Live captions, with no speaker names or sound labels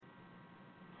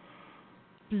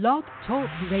Blog Talk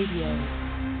Radio.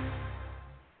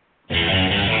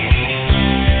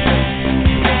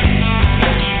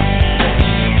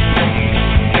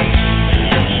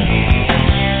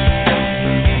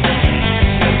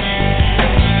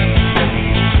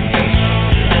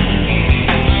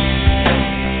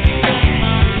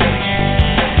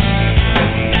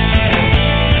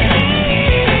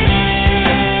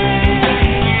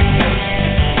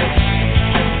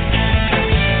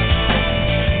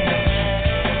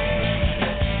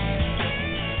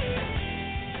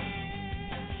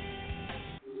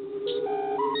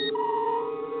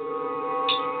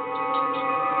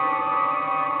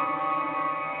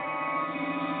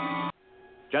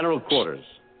 General Quarters.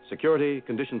 Security,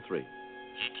 Condition 3. GQ,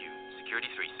 Security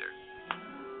 3, sir.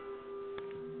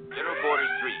 General Quarters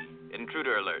 3,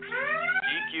 Intruder Alert.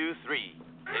 GQ 3,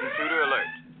 Intruder Alert.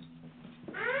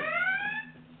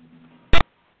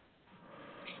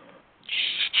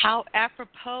 How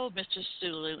apropos, Mr.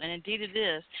 Sulu, and indeed it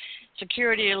is.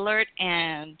 Security Alert,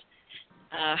 and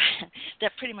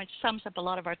that pretty much sums up a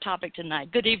lot of our topic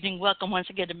tonight. Good evening. Welcome once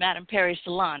again to Madame Perry's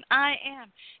Salon. I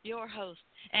am your host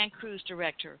and cruise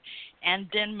director, and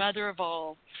then mother of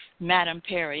all, Madame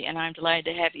Perry, and I'm delighted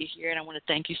to have you here, and I want to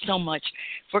thank you so much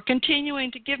for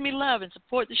continuing to give me love and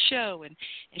support the show and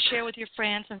share with your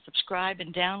friends and subscribe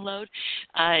and download.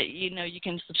 You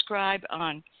can subscribe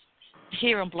on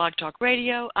here on Blog Talk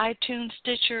Radio, iTunes,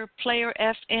 Stitcher, Player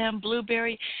FM,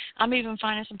 Blueberry. I'm even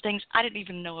finding some things I didn't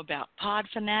even know about, Pod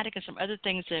Fanatic, and some other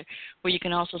things where you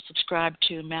can also subscribe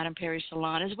to Madame Perry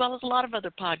Salon, as well as a lot of other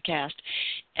podcasts,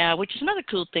 which is another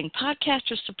cool thing.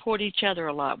 Podcasters support each other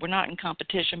a lot. We're not in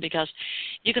competition because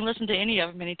you can listen to any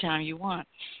of them anytime you want.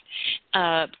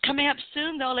 Coming up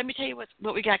soon, though, let me tell you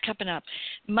what we got coming up.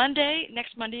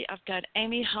 Next Monday, I've got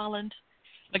Amy Holland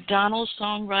McDonald,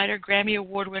 songwriter, Grammy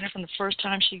Award winner from the first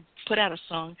time she put out a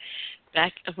song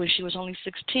back when she was only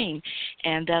 16.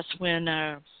 And that's when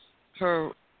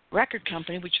her record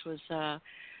company, which was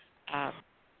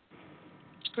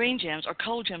Screen Gems, or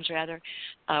Cold Gems rather,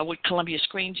 with Columbia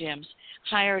Screen Gems,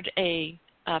 hired a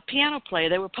piano player.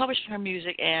 They were publishing her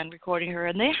music and recording her,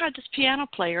 and they hired this piano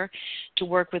player to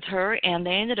work with her, and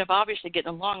they ended up obviously getting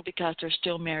along because they're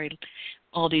still married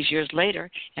all these years later,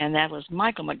 and that was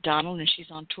Michael McDonald, and she's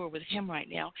on tour with him right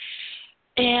now.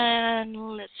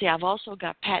 And let's see, I've also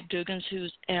got Pat Dugans,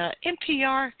 who's an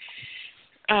NPR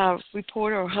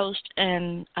reporter or host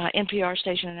in NPR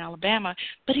station in Alabama,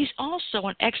 but he's also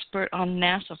an expert on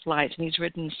NASA flights, and he's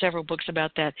written several books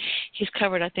about that. He's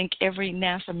covered, I think, every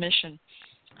NASA mission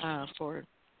for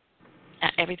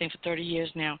everything for 30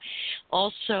 years now.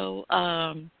 Also,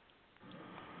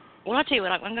 well, I'll tell you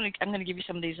what, I'm going to give you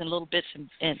some of these in little bits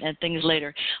and things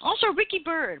later. Also, Ricky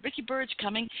Byrd. Ricky Byrd's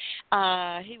coming.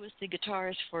 He was the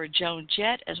guitarist for Joan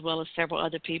Jett, as well as several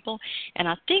other people. And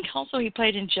I think also he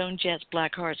played in Joan Jett's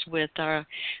Black Hearts with our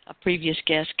previous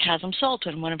guest, Kazem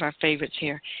Sultan, one of our favorites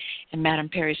here in Madame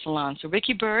Perry Salon. So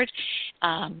Ricky Byrd,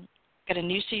 got a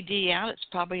new CD out. It's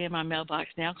probably in my mailbox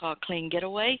now, called Clean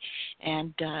Getaway,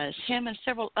 and it's him and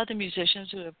several other musicians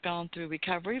who have gone through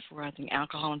recovery for, I think,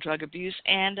 alcohol and drug abuse,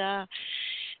 and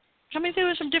coming through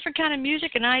with some different kind of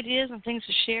music and ideas and things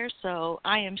to share. So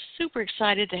I am super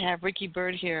excited to have Ricky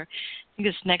Byrd here. I think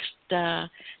it's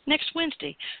next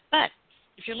Wednesday. But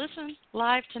if you're listening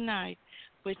live tonight,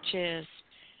 which is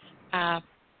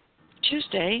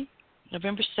Tuesday,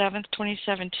 November 7th,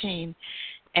 2017,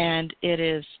 and it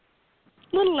is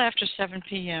a little after 7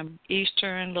 p.m.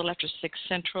 Eastern, a little after 6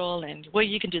 Central, and, well,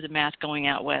 you can do the math going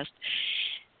out west.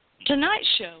 Tonight's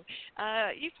show,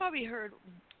 you probably heard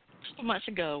a couple months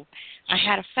ago, I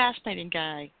had a fascinating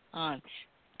guy on,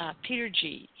 Peter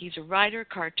G. He's a writer,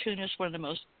 cartoonist, one of the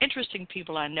most interesting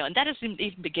people I know, and that doesn't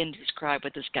even begin to describe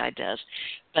what this guy does,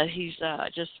 but he's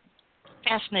just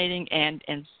fascinating and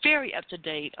very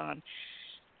up-to-date on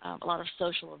a lot of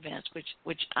social events,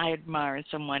 which I admire in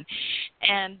someone.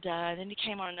 And then he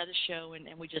came on another show,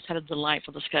 and we just had a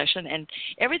delightful discussion. And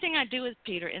everything I do with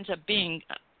Peter ends up being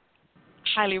a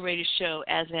highly rated show,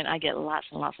 as in I get lots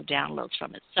and lots of downloads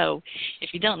from it. So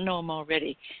if you don't know him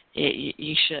already,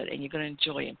 you should, and you're going to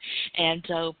enjoy him. And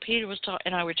so Peter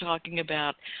and I were talking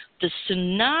about the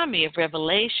tsunami of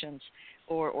revelations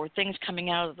or things coming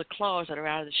out of the closet or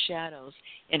out of the shadows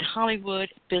in Hollywood,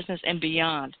 business, and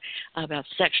beyond about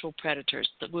sexual predators,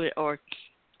 or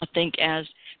I think as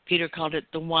Peter called it,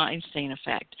 the Weinstein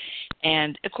Effect.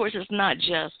 And, of course, it's not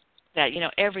just that,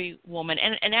 every woman,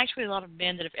 and actually a lot of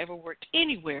men that have ever worked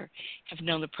anywhere have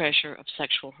known the pressure of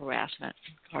sexual harassment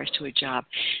in regards to a job.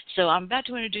 So I'm about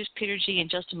to introduce Peter G. in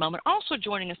just a moment. Also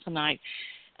joining us tonight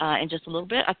in just a little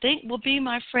bit, I think, will be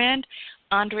my friend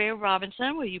Andrea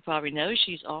Robinson, well, you probably know.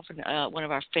 She's often one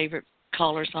of our favorite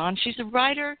callers on. She's a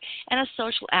writer and a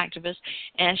social activist,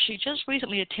 and she just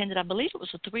recently attended, I believe it was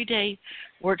a 3-day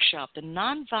workshop, the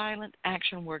Nonviolent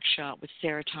Action Workshop with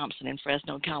Sarah Thompson in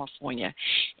Fresno, California.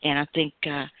 And I think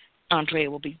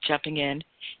Andrea will be jumping in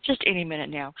just any minute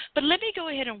now. But let me go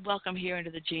ahead and welcome here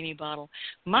into the Genie Bottle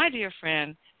my dear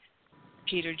friend,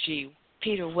 Peter G.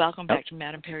 Peter, welcome back to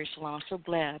Madame Perry's Salon. So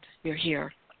glad you're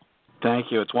here.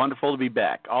 Thank you. It's wonderful to be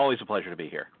back. Always a pleasure to be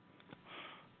here.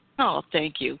 Oh,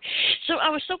 thank you. So I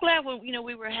was so glad when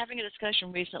we were having a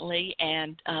discussion recently,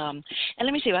 and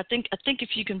let me see. I think if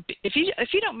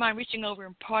you don't mind reaching over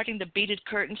and parting the beaded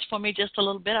curtains for me just a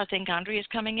little bit. I think Andrea is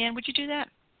coming in. Would you do that?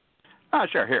 Oh,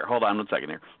 sure. Here, hold on 1 second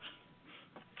here.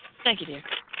 Thank you, dear.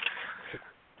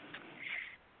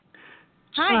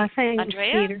 Hi, thanks,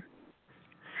 Andrea. Peter.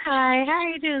 Hi, how are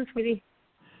you doing, sweetie?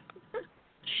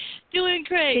 Doing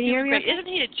great. Can you hear me okay? Isn't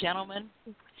he a gentleman?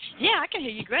 Yeah, I can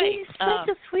hear you great. He's such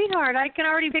a sweetheart. I can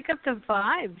already pick up the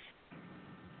vibes.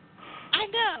 I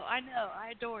know.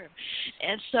 I adore him.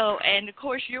 And of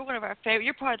course, you're one of our favorite.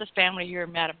 You're part of the family here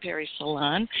at Madame Perry's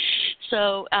Salon.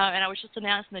 So, and I was just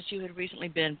announcing that you had recently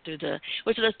been through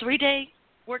was it a 3-day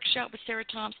workshop with Sarah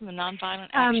Thompson, the Nonviolent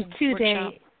Action 2-day.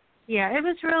 Workshop? Yeah, it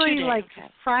was really 2 days, like okay.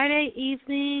 Friday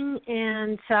evening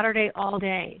and Saturday all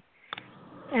day.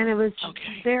 And it was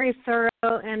very thorough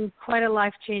and quite a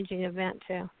life-changing event,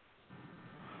 too.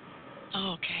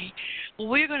 Okay.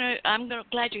 Well, I'm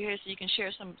glad you're here so you can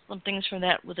share some things from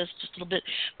that with us just a little bit.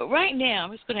 But right now,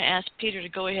 I'm just going to ask Peter to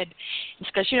go ahead and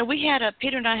discuss.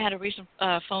 Peter and I had a recent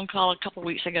phone call a couple of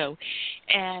weeks ago,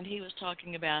 and he was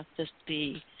talking about this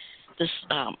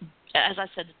as I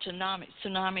said, the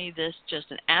tsunami, this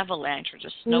just an avalanche or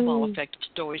just snowball effect of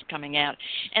stories coming out.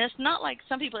 And it's not like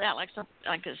some people act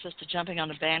like it's just a jumping on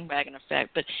the bandwagon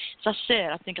effect. But as I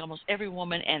said, I think almost every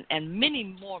woman and many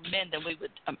more men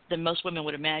than most women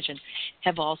would imagine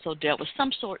have also dealt with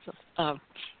some sort of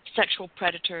sexual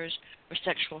predators or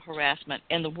sexual harassment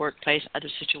in the workplace, other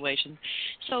situations.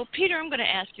 So, Peter, I'm going to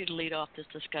ask you to lead off this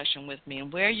discussion with me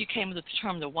and where you came with the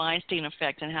term the Weinstein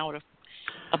Effect and how it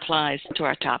applies to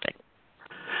our topic.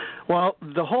 Well,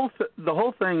 the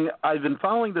whole thing, I've been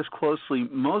following this closely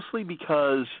mostly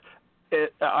because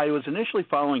I was initially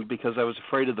following because I was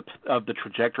afraid of the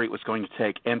trajectory it was going to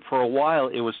take, and for a while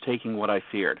it was taking what I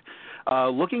feared.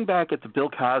 Looking back at the Bill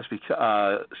Cosby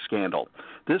scandal,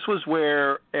 this was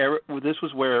where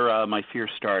my fear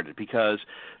started, because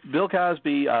Bill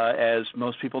Cosby, as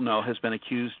most people know, has been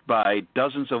accused by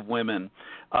dozens of women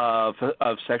of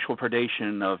sexual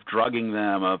predation, of drugging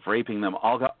them, of raping them,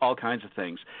 all kinds of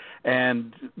things.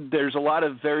 And there's a lot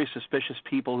of very suspicious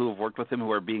people who have worked with him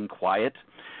who are being quiet.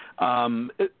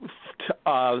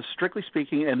 Strictly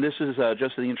speaking, and this is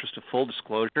just in the interest of full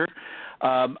disclosure,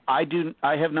 I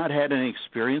have not had any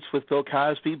experience with Bill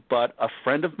Cosby, but a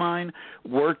friend of mine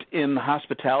worked in the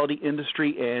hospitality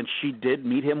industry, and she did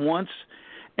meet him once,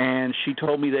 and she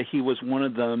told me that he was one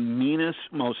of the meanest,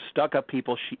 most stuck-up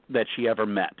people that she ever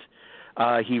met.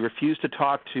 He refused to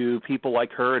talk to people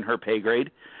like her in her pay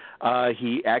grade.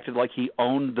 He acted like he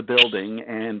owned the building,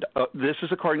 and this is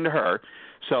according to her.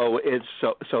 So it's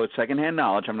secondhand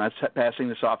knowledge. I'm not passing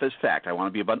this off as fact. I want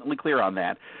to be abundantly clear on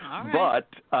that. All right.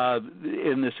 But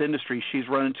in this industry, she's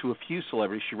run into a few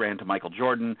celebrities. She ran into Michael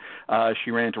Jordan. She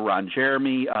ran into Ron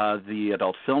Jeremy, the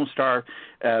adult film star.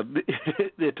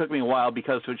 It took me a while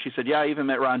because when she said, "Yeah, I even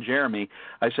met Ron Jeremy,"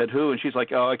 I said, "Who?" And she's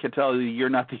like, "Oh, I can tell you're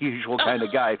not the usual kind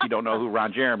of guy if you don't know who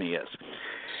Ron Jeremy is."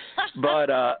 But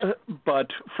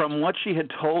from what she had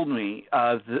told me,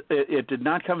 it did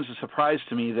not come as a surprise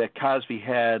to me that Cosby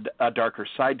had a darker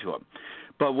side to him.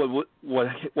 But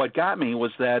what got me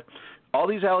was that all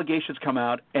these allegations come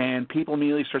out, and people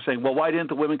immediately start saying, "Well, why didn't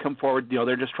the women come forward?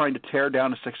 They're just trying to tear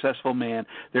down a successful man.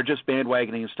 They're just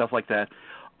bandwagoning and stuff like that."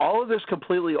 All of this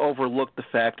completely overlooked the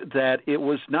fact that it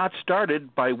was not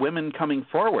started by women coming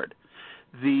forward.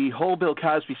 The whole Bill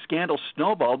Cosby scandal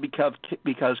snowballed because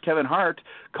Kevin Hart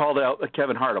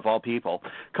of all people,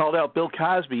 called out Bill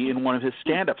Cosby in one of his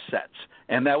stand-up sets,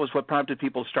 and that was what prompted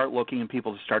people to start looking and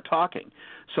people to start talking.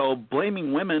 So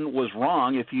blaming women was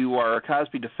wrong. If you are a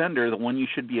Cosby defender, the one you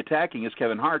should be attacking is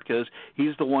Kevin Hart, because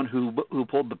he's the one who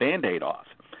pulled the Band-Aid off.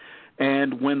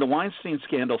 And when the Weinstein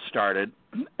scandal started,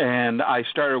 and I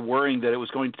started worrying that it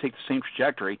was going to take the same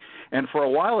trajectory, and for a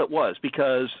while it was,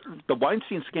 because the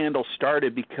Weinstein scandal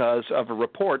started because of a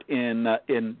report in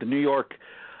the New York.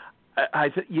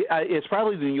 It's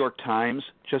probably the New York Times,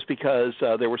 just because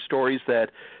there were stories that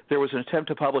there was an attempt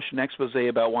to publish an expose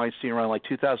about Weinstein around like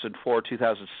 2004,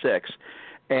 2006.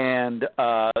 And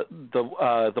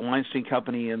the Weinstein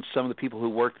Company and some of the people who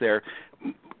worked there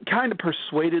kind of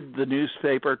persuaded the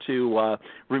newspaper to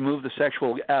remove the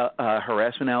sexual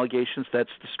harassment allegations. That's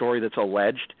the story that's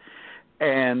alleged,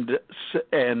 and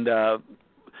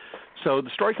so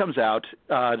the story comes out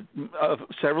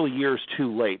several years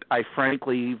too late. I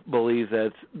frankly believe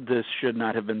that this should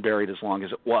not have been buried as long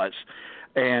as it was.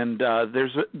 And there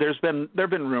have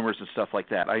been rumors and stuff like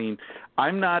that. I mean,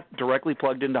 I'm not directly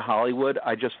plugged into Hollywood.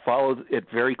 I just follow it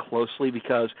very closely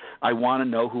because I want to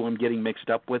know who I'm getting mixed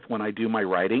up with when I do my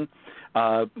writing.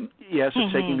 Yes,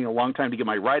 it's taking me a long time to get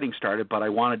my writing started, but I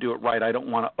want to do it right. I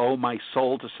don't want to owe my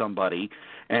soul to somebody.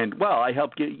 And well, I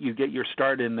helped you get your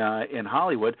start in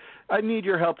Hollywood. I need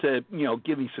your help to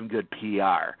give me some good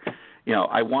PR.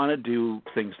 I want to do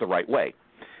things the right way.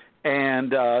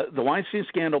 And the Weinstein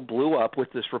scandal blew up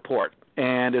with this report.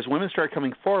 And as women started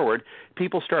coming forward,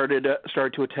 people started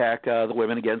to attack the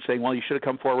women again, saying, well, you should have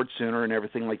come forward sooner and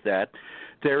everything like that.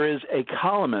 There is a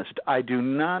columnist. I do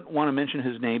not want to mention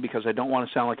his name because I don't want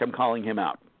to sound like I'm calling him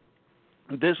out.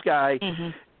 This guy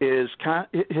is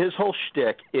his whole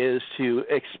shtick is to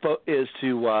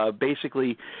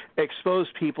basically expose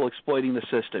people exploiting the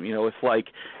system. If like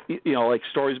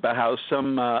stories about how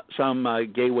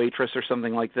some gay waitress or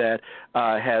something like that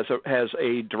has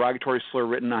a derogatory slur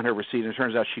written on her receipt, and it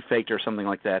turns out she faked it or something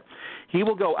like that. He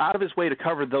will go out of his way to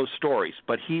cover those stories,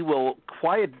 but he will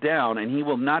quiet down and he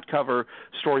will not cover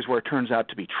stories where it turns out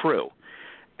to be true.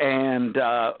 And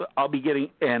I'll be getting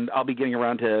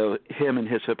around to him and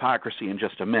his hypocrisy in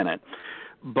just a minute.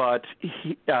 But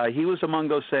he was among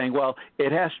those saying, well,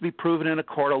 it has to be proven in a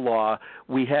court of law.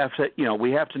 We have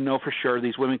to know for sure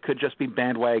these women could just be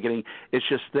bandwagoning. It's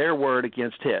just their word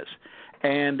against his.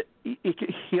 And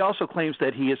he also claims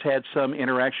that he has had some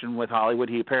interaction with Hollywood.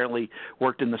 He apparently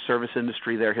worked in the service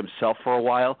industry there himself for a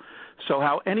while. So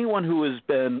how anyone who has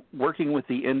been working with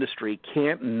the industry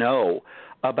can't know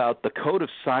about the code of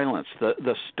silence,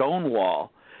 the stone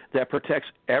wall that protects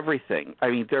everything. I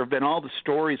mean, there have been all the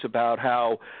stories about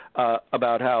how I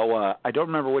don't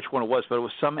remember which one it was, but it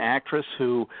was some actress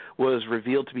who was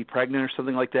revealed to be pregnant or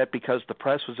something like that because the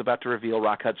press was about to reveal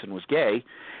Rock Hudson was gay,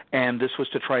 and this was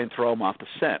to try and throw him off the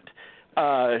scent.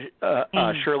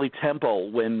 Shirley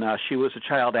Temple, when she was a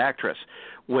child actress,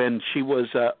 when she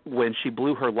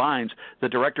blew her lines, the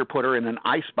director put her in an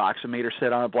ice box and made her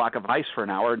sit on a block of ice for an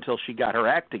hour until she got her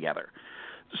act together.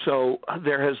 So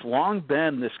there has long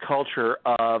been this culture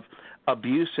of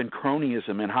abuse and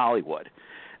cronyism in Hollywood.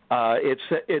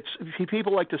 It's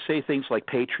people like to say things like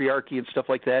patriarchy and stuff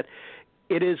like that.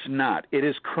 It is not. It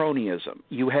is cronyism.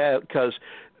 You have because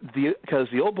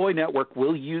the old boy network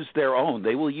will use their own.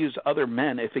 They will use other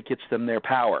men if it gets them their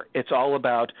power. It's all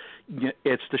about,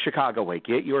 it's the Chicago way,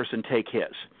 get yours and take his.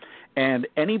 And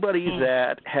anybody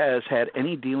that has had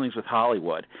any dealings with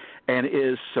Hollywood and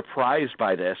is surprised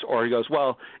by this, or he goes,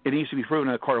 well, it needs to be proven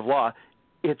in a court of law,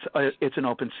 it's an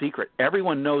open secret.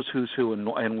 Everyone knows who's who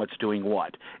and what's doing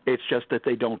what. It's just that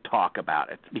they don't talk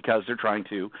about it because they're trying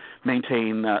to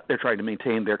maintain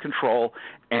their control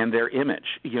and their image.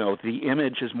 The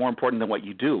image is more important than what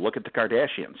you do. Look at the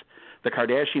Kardashians. The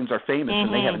Kardashians are famous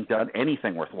and they haven't done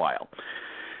anything worthwhile.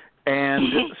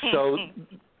 And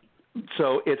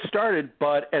so it started,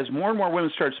 but as more and more women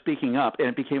started speaking up, and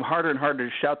it became harder and harder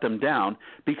to shout them down,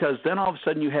 because then all of a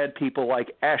sudden you had people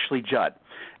like Ashley Judd.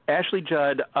 Ashley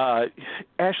Judd, I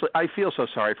feel so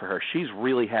sorry for her. She's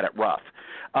really had it rough.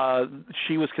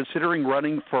 She was considering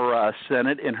running for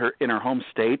Senate in her home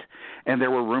state, and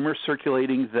there were rumors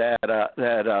circulating that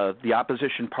the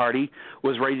opposition party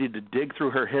was ready to dig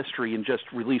through her history and just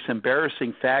release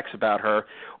embarrassing facts about her,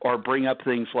 or bring up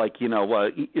things like,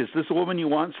 is this a woman you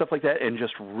want, stuff like that, and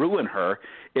just ruin her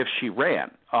if she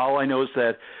ran. All I know is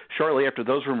that shortly after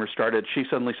those rumors started, she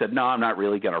suddenly said, no, I'm not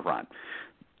really going to run.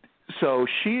 So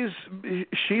she's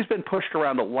been pushed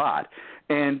around a lot.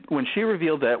 And when she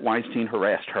revealed that Weinstein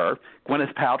harassed her,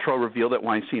 Gwyneth Paltrow revealed that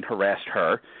Weinstein harassed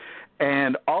her,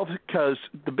 and all because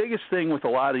the biggest thing with a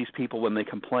lot of these people when they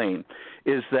complain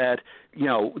is that,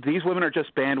 these women are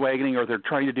just bandwagoning, or they're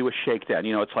trying to do a shakedown.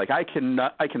 It's like, I can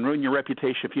ruin your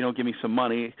reputation if you don't give me some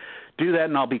money. Do that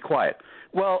and I'll be quiet.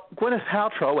 Well, Gwyneth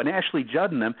Paltrow and Ashley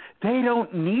Judd and them, they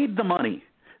don't need the money.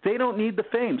 They don't need the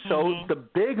fame. So the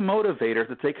big motivator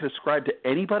that they could ascribe to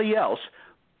anybody else,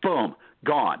 boom,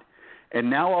 gone. And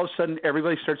now all of a sudden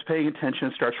everybody starts paying attention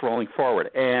and starts rolling forward.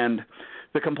 And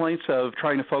the complaints of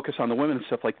trying to focus on the women and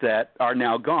stuff like that are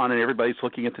now gone, and everybody's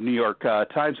looking at the New York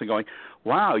Times and going,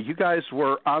 wow, you guys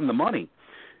were on the money.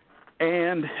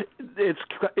 And it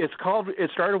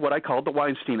started what I called the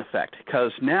Weinstein Effect,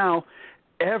 because now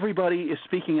everybody is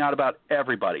speaking out about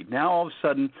everybody. Now all of a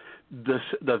sudden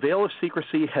the veil of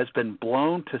secrecy has been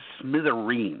blown to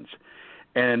smithereens,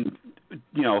 And,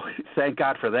 thank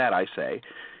God for that, I say.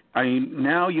 I mean,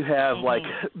 now you have,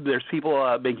 there's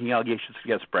people making allegations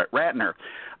against Brett Ratner.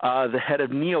 The head of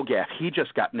NeoGAF, he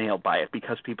just got nailed by it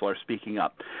because people are speaking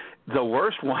up. The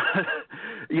worst one,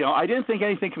 I didn't think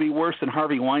anything could be worse than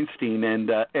Harvey Weinstein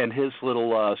and his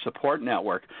little support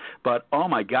network. But, oh,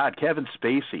 my God, Kevin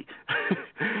Spacey.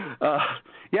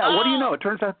 What do you know? It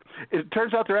turns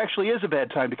out there actually is a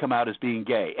bad time to come out as being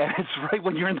gay. And it's right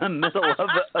when you're in the middle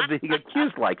of being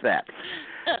accused like that.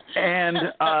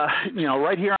 And,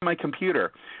 right here on my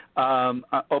computer,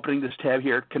 opening this tab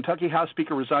here, Kentucky House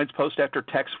Speaker resigns post after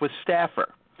text with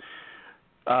staffer.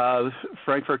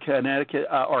 Frankfort, Connecticut,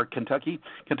 or Kentucky.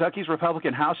 Kentucky's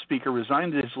Republican House Speaker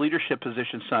resigned his leadership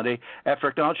position Sunday after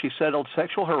acknowledging he settled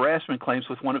sexual harassment claims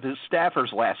with one of his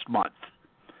staffers last month.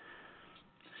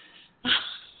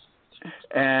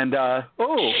 And,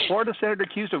 Florida senator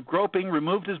accused of groping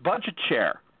removed his budget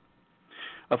chair.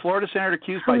 A Florida senator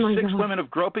accused by 6 women of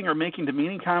groping or making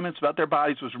demeaning comments about their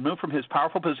bodies was removed from his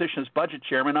powerful position as budget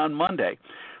chairman on Monday.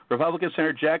 Republican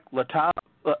Senator Jack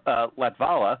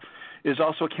Latvala is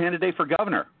also a candidate for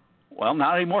governor. Well,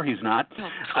 not anymore. He's not.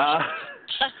 Not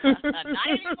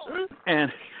anymore.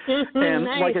 And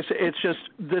nice. Like I said, it's just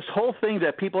this whole thing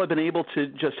that people have been able to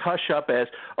just hush up as,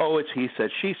 it's he said,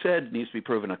 she said, needs to be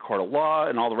proven in a court of law,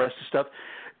 and all the rest of the stuff,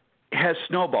 has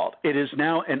snowballed. It is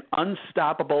now an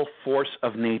unstoppable force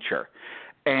of nature.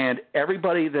 And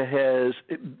everybody that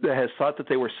has thought that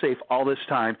they were safe all this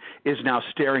time is now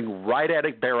staring right at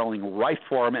it, barreling right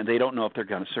for them, and they don't know if they're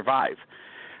going to survive.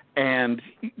 And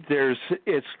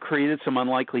it's created some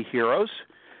unlikely heroes,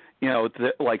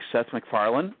 like Seth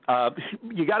MacFarlane.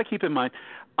 You got to keep in mind,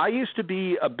 I used to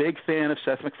be a big fan of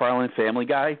Seth MacFarlane and Family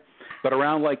Guy, but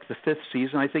around the 5th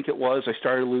season, I think it was, I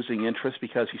started losing interest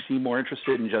because he seemed more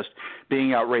interested in just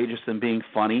being outrageous than being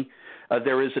funny.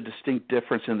 There is a distinct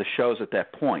difference in the shows at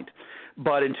that point.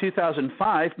 But in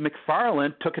 2005,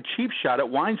 MacFarlane took a cheap shot at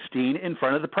Weinstein in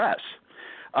front of the press.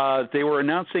 They were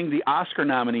announcing the Oscar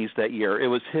nominees that year. It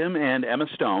was him and Emma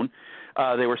Stone.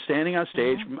 They were standing on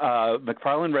stage.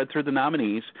 MacFarlane read through the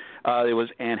nominees. It was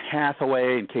Anne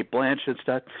Hathaway and Cate Blanchett and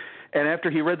stuff. And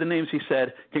after he read the names, he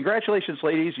said, "Congratulations,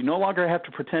 ladies. You no longer have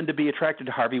to pretend to be attracted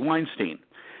to Harvey Weinstein."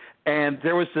 And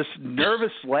there was this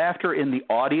nervous laughter in the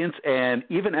audience, and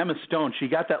even Emma Stone, she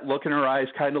got that look in her eyes,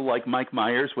 kind of like Mike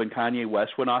Myers when Kanye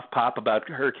West went off pop about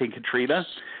Hurricane Katrina.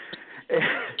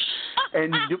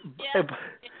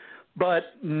 But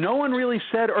no one really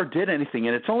said or did anything,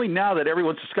 and it's only now that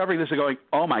everyone's discovering this and going,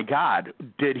 "Oh my God,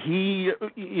 did he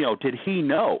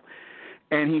know?"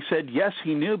 And he said, yes,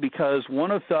 he knew because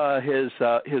one of his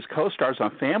co-stars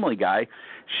on Family Guy,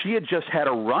 she had just had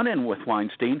a run-in with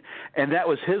Weinstein, and that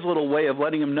was his little way of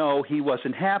letting him know he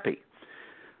wasn't happy.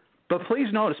 But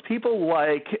please notice, people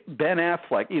like Ben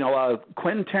Affleck,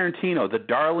 Quentin Tarantino, the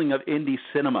darling of indie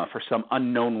cinema for some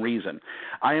unknown reason.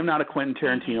 I am not a Quentin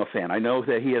Tarantino fan. I know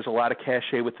that he has a lot of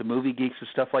cachet with the movie geeks and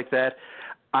stuff like that.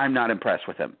 I'm not impressed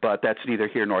with him, but that's neither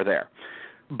here nor there.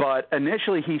 But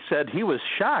initially he said he was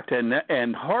shocked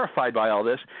and horrified by all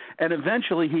this, and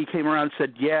eventually he came around and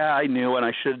said, yeah, I knew and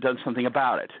I should have done something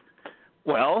about it.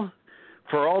 Well,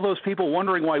 for all those people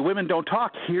wondering why women don't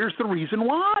talk, here's the reason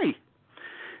why.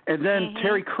 And then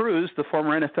Terry Crews, the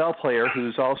former NFL player,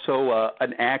 who's also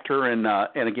an actor and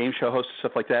a game show host and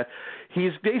stuff like that,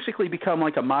 he's basically become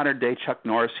like a modern-day Chuck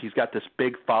Norris. He's got this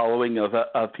big following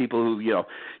of people who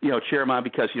cheer him on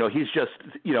because he's just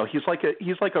he's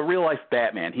like a real-life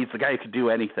Batman. He's the guy who could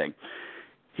do anything.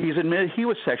 He's admitted he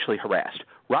was sexually harassed.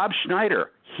 Rob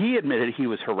Schneider, he admitted he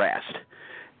was harassed.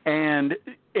 And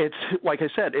it's like I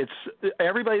said, it's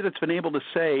everybody that's been able to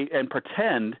say and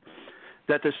pretend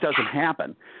that this doesn't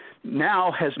happen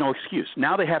now has no excuse.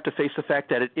 Now they have to face the fact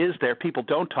that it is there. People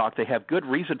don't talk. They have good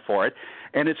reason for it.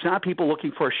 And it's not people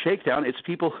looking for a shakedown. It's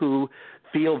people who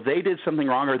feel they did something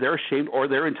wrong or they're ashamed or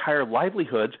their entire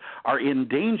livelihoods are in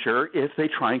danger if they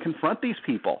try and confront these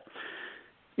people.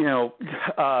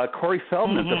 Corey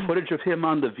Feldman, the footage of him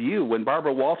on The View when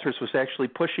Barbara Walters was actually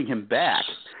pushing him back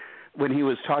when he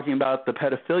was talking about the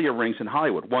pedophilia rings in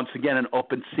Hollywood. Once again, an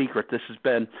open secret. This has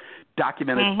been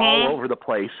documented all over the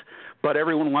place, but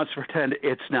everyone wants to pretend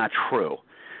it's not true.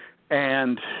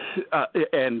 And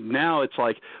now it's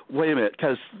like, wait a minute,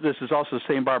 because this is also the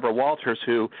same Barbara Walters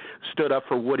who stood up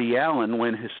for Woody Allen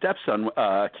when his stepson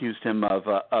accused him of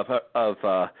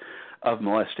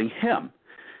molesting him.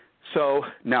 So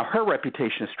now her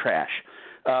reputation is trash.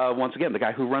 Once again, the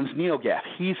guy who runs NeoGAF,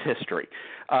 he's history.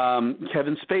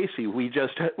 Kevin Spacey,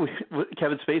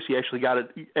 Kevin Spacey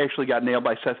actually got nailed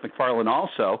by Seth MacFarlane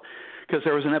also, because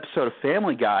there was an episode of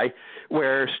Family Guy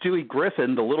where Stewie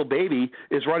Griffin, the little baby,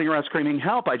 is running around screaming,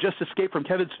 "Help, I just escaped from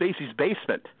Kevin Spacey's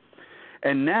basement."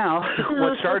 And now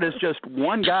what started as just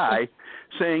one guy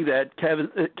saying that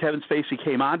Kevin Spacey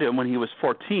came onto him when he was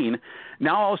 14,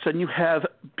 now all of a sudden you have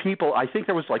people, I think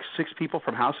there was like 6 people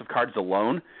from House of Cards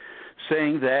alone,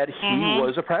 saying that he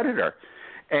was a predator.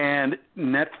 And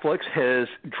Netflix has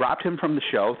dropped him from the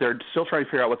show. They're still trying to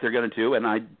figure out what they're going to do, and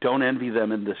I don't envy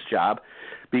them in this job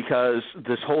because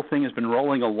this whole thing has been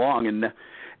rolling along.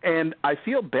 And I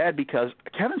feel bad because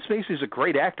Kevin Spacey is a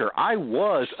great actor. I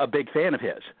was a big fan of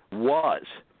his.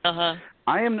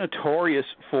 I am notorious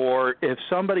for, if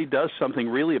somebody does something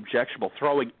really objectionable,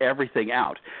 throwing everything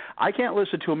out. I can't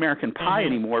listen to American Pie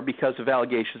anymore because of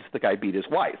allegations the guy beat his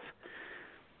wife.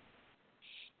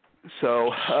 So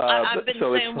I've been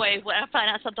the same way. When I find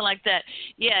out something like that,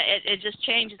 it just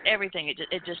changes everything.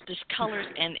 It just discolors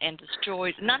and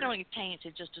destroys. Not only taints,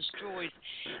 it just destroys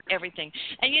everything.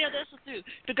 And this is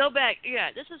to go back. Yeah,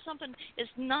 this is something.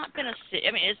 It's not been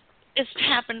it's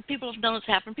happened. People have known it's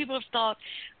happened. People have thought,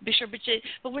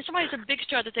 but when somebody's a big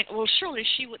star, they think, well, surely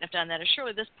she wouldn't have done that, or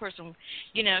surely this person,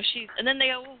 she. And then they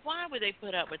go, well, why would they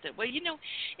put up with it? Well,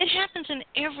 it happens in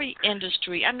every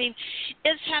industry. I mean,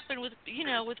 it's happened with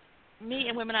with me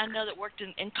and women I know that worked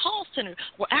in call centers.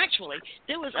 Well, actually,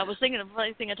 I was thinking of a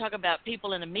funny thing to talk about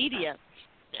people in the media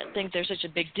that think they're such a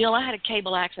big deal. I had a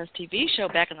cable access TV show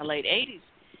back in the late 80s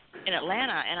in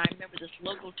Atlanta, and I remember this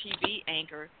local TV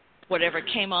anchor, whatever,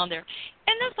 came on there.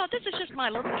 And I thought, this is just my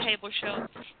little cable show.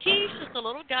 He's just a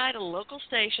little guy at a local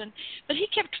station, but he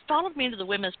followed me into the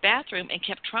women's bathroom and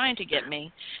kept trying to get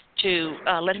me to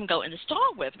let him go in the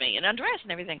stall with me and undress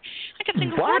and everything. I kept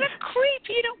thinking, what a creep,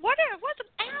 what an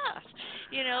ass,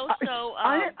 so.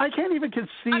 I can't even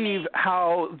conceive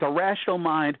how the rational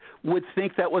mind would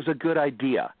think that was a good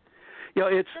idea.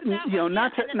 It's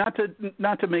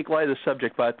not to make light of the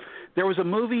subject, but there was a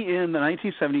movie in the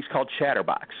 1970s called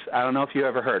Chatterbox. I don't know if you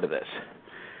ever heard of this.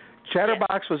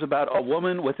 Chatterbox was about a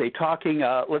woman with a talking,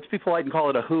 let's be polite and call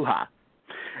it a hoo-ha.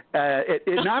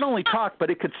 It not only talked, but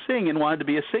it could sing and wanted to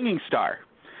be a singing star.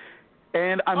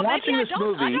 And I'm watching this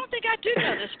movie. I don't think I do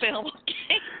know this film.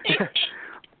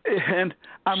 And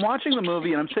I'm watching the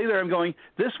movie, and I'm sitting there, I'm going,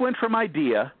 this went from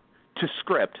idea to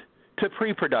script, to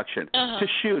pre-production, to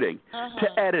shooting,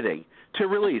 to editing, to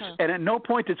release. And at no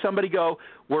point did somebody go,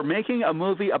 we're making a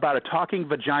movie about a talking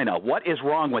vagina. What is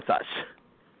wrong with us?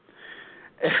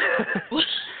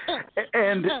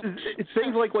 And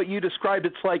things like what you described,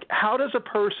 it's like, how does a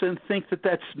person think that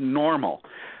that's normal?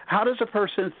 How does a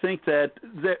person think that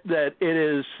it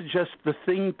is just the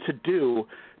thing to do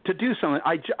something?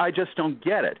 I just don't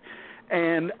get it.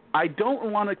 And I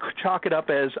don't want to chalk it up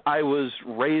as I was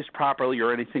raised properly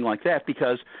or anything like that,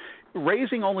 because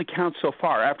raising only counts so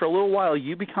far. After a little while,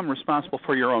 you become responsible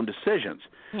for your own decisions.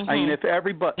 I mean, if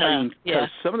everybody, because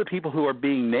some of the people who are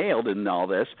being nailed in all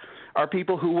this are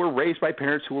people who were raised by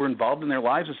parents who were involved in their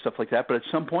lives and stuff like that, but at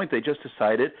some point they just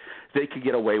decided they could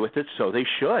get away with it, so they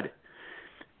should.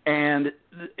 And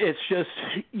it's just,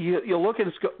 you look at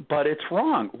it, but it's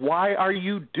wrong. Why are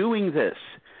you doing this?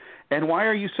 And why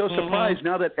are you so surprised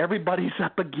now that everybody's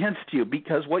up against you?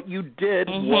 Because what you did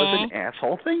was an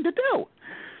asshole thing to do.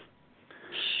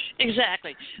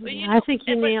 Exactly. But, I think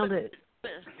you nailed it.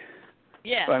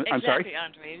 Yeah, I'm exactly, sorry?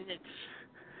 Andre.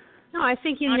 No, I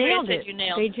think you nailed it.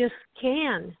 They just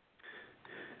can.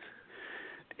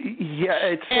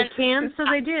 Yeah, they can, so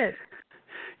they did.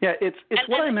 Yeah, it's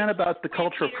what I meant about the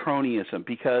culture of cronyism,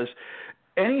 because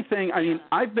anything, I mean,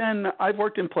 I've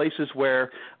worked in places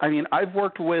where, I mean, I've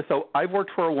worked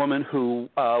for a woman who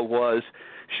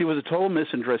she was a total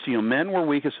misandress. Men were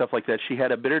weak and stuff like that. She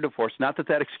had a bitter divorce. Not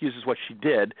that excuses what she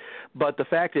did, but the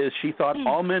fact is she thought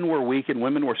all men were weak and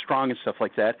women were strong and stuff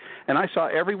like that. And I saw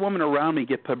every woman around me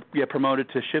get promoted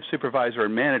to shift supervisor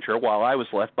and manager while I was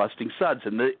left busting suds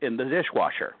in the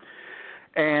dishwasher.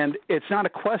 And it's not a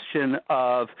question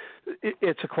of –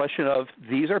 it's a question of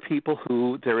these are people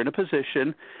who they're in a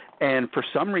position and for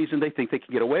some reason they think they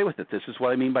can get away with it. This is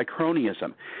what I mean by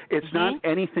cronyism. It's not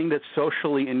anything that's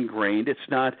socially ingrained. It's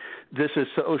not this is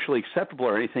socially acceptable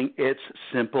or anything. It's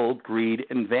simple greed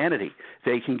and vanity.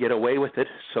 They can get away with it,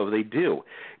 so they do.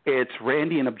 It's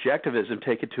Randian objectivism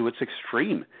taken to its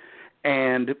extreme.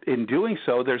 And in doing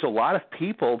so, there's a lot of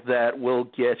people that will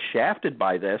get shafted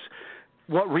by this.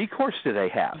 What recourse do they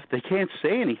have? They can't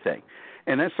say anything.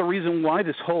 And that's the reason why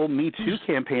this whole Me Too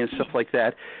campaign and stuff like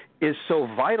that is so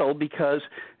vital, because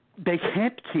they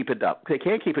can't keep it up. They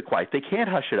can't keep it quiet. They can't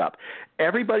hush it up.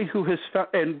 Everybody who has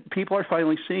and people are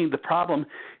finally seeing the problem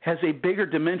has a bigger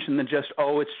dimension than just,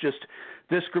 it's just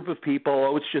this group of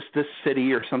people, it's just this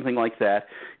city or something like that.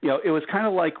 It was kind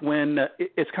of like when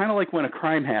a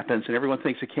crime happens and everyone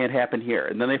thinks it can't happen here,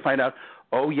 and then they find out,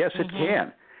 yes, it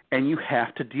can, and you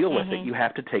have to deal with it. You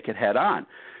have to take it head on,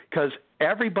 because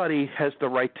everybody has the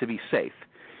right to be safe.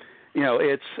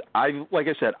 Like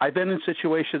I said, I've been in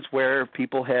situations where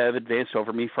people have advanced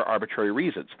over me for arbitrary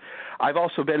reasons. I've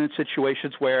also been in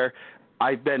situations where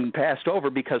I've been passed over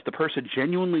because the person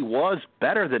genuinely was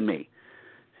better than me.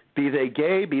 Be they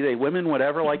gay, be they women,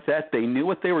 whatever like that, they knew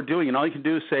what they were doing, and all you can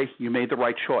do is say, you made the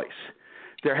right choice.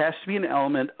 There has to be an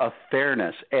element of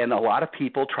fairness, and a lot of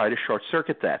people try to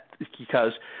short-circuit that,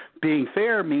 because being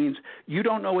fair means you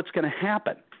don't know what's going to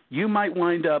happen. You might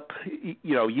wind up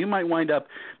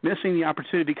missing the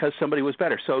opportunity because somebody was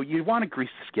better. So you want to grease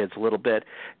the skids a little bit.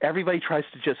 Everybody tries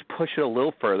to just push it a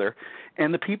little further,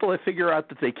 and the people that figure out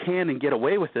that they can and get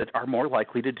away with it are more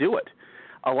likely to do it.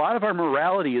 A lot of our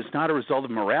morality is not a result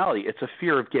of morality. It's a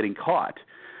fear of getting caught.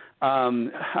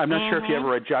 I'm not sure if you ever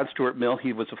read John Stuart Mill.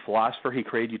 He was a philosopher. He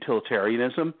created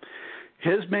utilitarianism.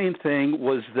 His main thing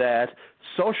was that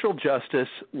social justice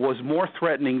was more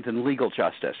threatening than legal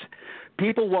justice.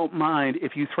 People won't mind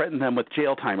if you threaten them with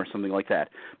jail time or something like that,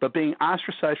 but being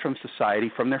ostracized from society,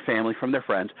 from their family, from their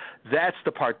friends, that's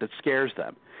the part that scares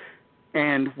them.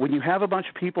 And when you have a bunch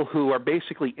of people who are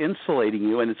basically insulating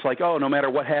you, and it's like, no matter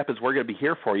what happens, we're going to be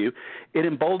here for you, it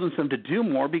emboldens them to do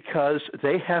more because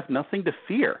they have nothing to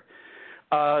fear.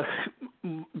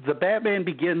 The Batman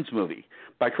Begins movie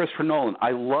by Christopher Nolan,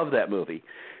 I love that movie.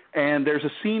 And there's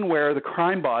a scene where the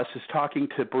crime boss is talking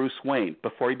to Bruce Wayne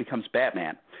before he becomes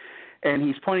Batman. And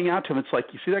he's pointing out to him, it's like,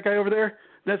 you see that guy over there?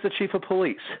 That's the chief of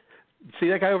police. See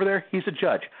that guy over there? He's a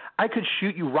judge. I could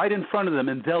shoot you right in front of them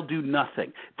and they'll do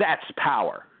nothing. That's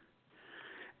power.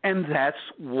 And that's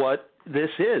what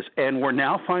this is. And we're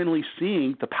now finally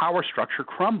seeing the power structure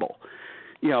crumble.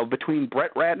 Between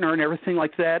Brett Ratner and everything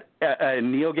like that,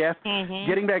 and NeoGaf.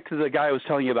 Getting back to the guy I was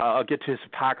telling you about, I'll get to his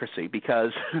hypocrisy,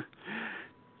 because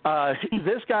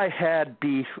this guy had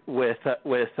beef with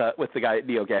the guy at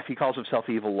NeoGaf. He calls himself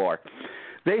Evil Lore.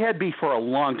 They had beef for a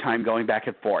long time, going back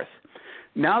and forth.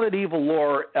 Now that Evil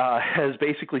Lore has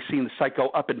basically seen the site go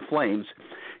up in flames,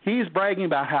 he's bragging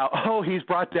about how, he's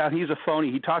brought down, he's a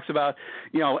phony. He talks about,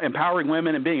 empowering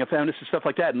women and being a feminist and stuff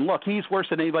like that. And look, he's worse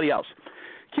than anybody else.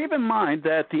 Keep in mind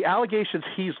that the allegations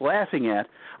he's laughing at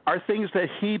are things that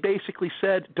he basically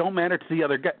said don't matter to the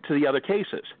other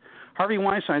cases. Harvey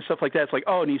Weinstein and stuff like that, it's like,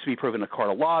 it needs to be proven in a court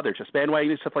of law. They're just bandwagoning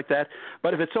and stuff like that.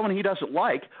 But if it's someone he doesn't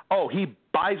like, he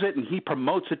buys it and he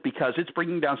promotes it because it's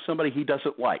bringing down somebody he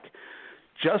doesn't like.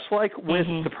 Just like with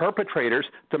the perpetrators,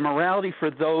 the morality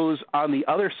for those on the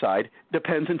other side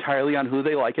depends entirely on who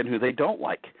they like and who they don't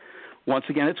like. Once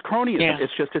again, it's cronyism. Yeah.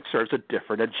 It's just it serves a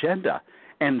different agenda.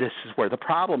 And this is where the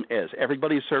problem is.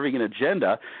 Everybody's serving an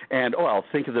agenda, and,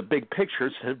 think of the big picture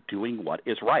instead of doing what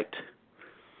is right.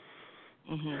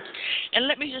 And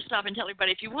let me just stop and tell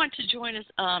everybody, if you want to join us,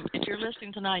 if you're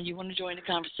listening tonight, you want to join the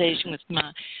conversation with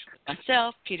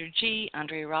myself, Peter G.,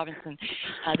 Andrea Robinson,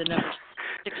 the number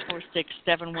is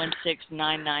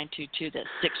 646-716-9922. That's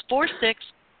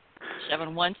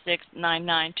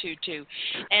 646-716-9922.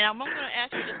 And I'm going to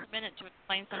ask you just a minute to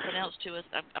explain something else to us.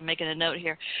 I'm making a note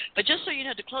here. But just so you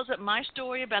know, to close up my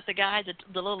story about the guy, the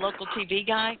little local TV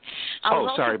guy.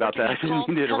 Sorry about that. I didn't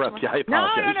mean to interrupt you. I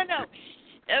apologize. No.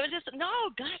 It was just, no.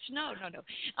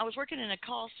 I was working in a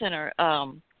call center,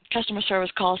 customer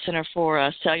service call center for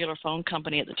a cellular phone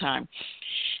company at the time.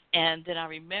 And then I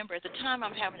remember at the time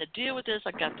I'm having to deal with this.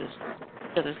 I got this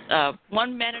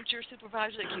one manager,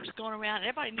 supervisor that keeps going around. And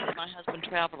everybody knew that my husband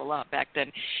traveled a lot back then.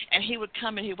 And he would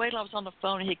come and he'd wait till I was on the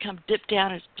phone and he'd come dip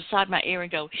down beside my ear and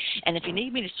go, and if you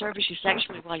need me to service you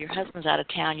sexually while your husband's out of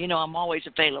town, I'm always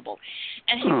available.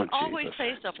 And he would always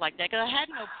say stuff like that because I had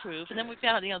no proof. And then we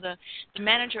found out, the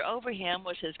manager over him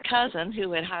was his cousin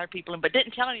who had hired people in, but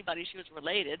didn't tell anybody she was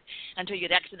related until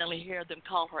you'd accidentally hear them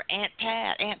call her Aunt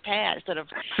Pat instead of,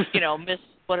 Miss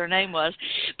what her name was.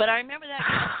 But I remember that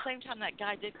at the same time that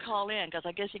guy did call in because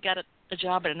I guess he got a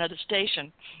job at another station.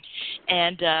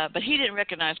 And but he didn't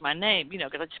recognize my name,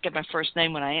 because I just gave my first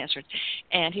name when I answered.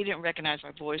 And he didn't recognize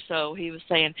my voice. So he was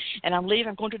saying, and I'm leaving,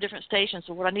 I'm going to a different station.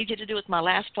 So what I need you to do with my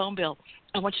last phone bill,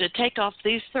 I want you to take off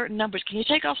these certain numbers. Can you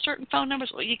take off certain phone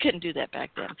numbers? Well, you couldn't do that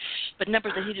back then. But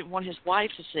numbers that he didn't want his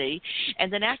wife to see.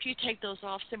 And then after you take those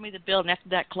off, send me the bill, and after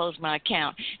that, close my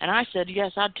account. And I said,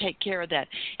 yes, I'd take care of that.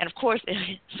 And, of course, as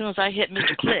soon as I hit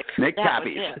Mr. Click, Make that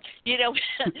copies. was it.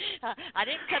 I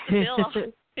didn't cut the bill off.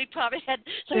 He probably had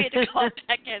to call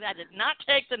back in. I did not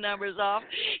take the numbers off,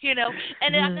 and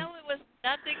I know it was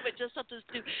nothing but just something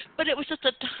stupid, but it was just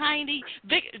a tiny,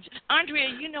 Andrea,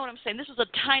 you know what I'm saying? This was a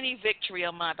tiny victory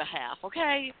on my behalf,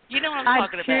 okay? You know what I'm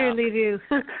talking about. I truly do.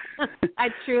 I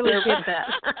truly get that.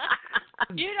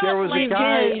 There was a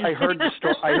guy, I heard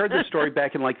the story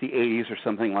back in like the 80s or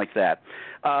something like that.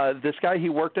 This guy, he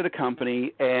worked at a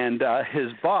company, and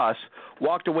his boss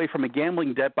walked away from a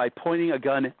gambling debt by pointing a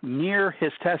gun near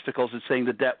his testicles and saying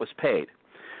the debt was paid.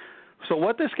 So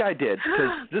what this guy did,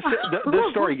 because this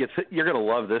story you're going to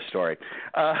love this story.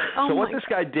 So what this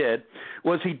guy did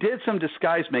was he did some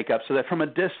disguise makeup so that from a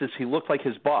distance he looked like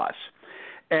his boss.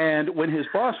 And when his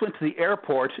boss went to the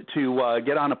airport to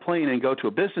get on a plane and go to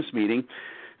a business meeting,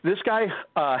 this guy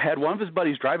had one of his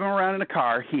buddies driving around in a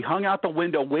car. He hung out the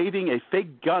window waving a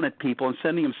fake gun at people and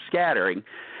sending them scattering.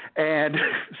 And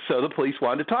so the police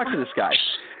wanted to talk to this guy.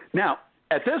 Now,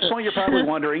 at this point, you're probably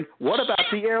wondering, what about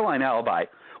the airline alibi?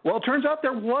 Well, it turns out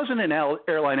there wasn't an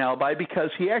airline alibi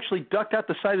because he actually ducked out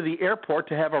the side of the airport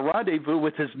to have a rendezvous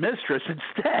with his mistress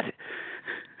instead.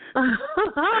 Oh,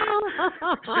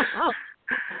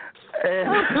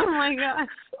 my gosh.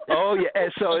 Oh, yeah.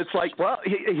 And so it's like, well,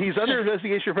 he's under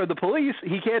investigation from the police.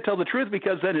 He can't tell the truth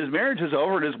because then his marriage is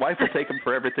over and his wife will take him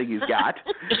for everything he's got.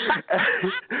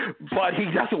 But he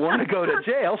doesn't want to go to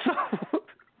jail, so...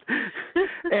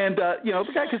 And the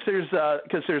guy considers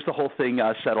the whole thing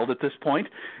settled at this point.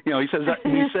 He said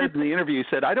in the interview, he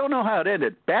said, "I don't know how it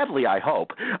ended. Badly, I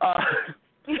hope."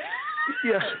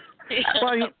 Yeah.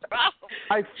 Well,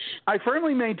 I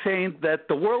firmly maintain that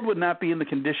the world would not be in the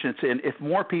condition it's in if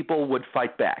more people would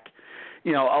fight back.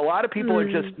 A lot of people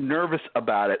are just nervous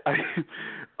about it.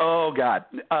 Oh, God.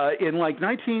 In like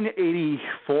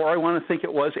 1984, I want to think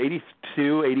it was,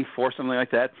 82, 84, something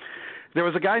like that, there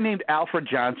was a guy named Alfred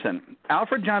Johnson.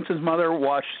 Alfred Johnson's mother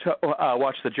watched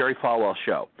the Jerry Falwell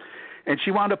show, and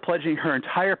she wound up pledging her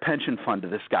entire pension fund to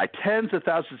this guy. Tens of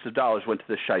thousands of dollars went to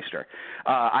this shyster.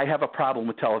 I have a problem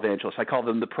with televangelists. I call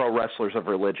them the pro wrestlers of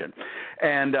religion.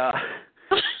 And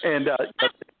they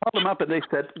called them up and they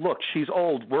said, "Look, she's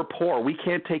old. We're poor. We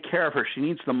can't take care of her. She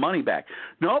needs the money back."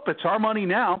 "Nope, it's our money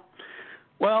now."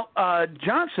 Well,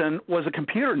 Johnson was a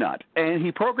computer nut, and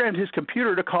he programmed his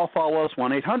computer to call Falwell's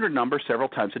 1-800 number several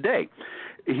times a day.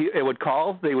 It would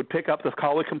call, they would pick up, the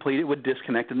call would complete, it would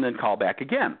disconnect, and then call back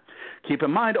again. Keep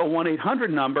in mind, a 1-800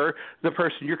 number, the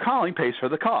person you're calling pays for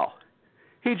the call.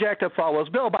 He jacked up Falwell's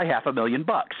bill by $500,000.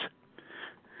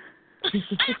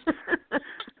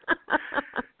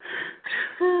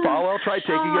 Falwell tried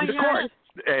taking him to court.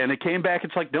 And it came back,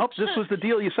 it's like, nope, this was the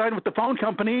deal you signed with the phone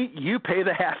company. You pay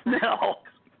the $500,000.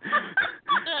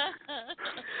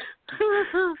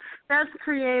 That's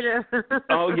creative.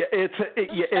 Oh, yeah, it's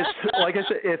like I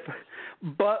said,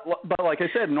 but like I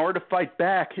said, in order to fight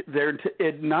back,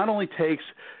 it not only takes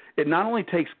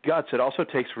guts, it also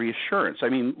takes reassurance. I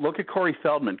mean, look at Corey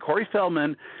Feldman. Corey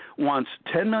Feldman wants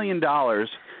 $10 million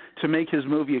to make his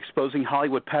movie exposing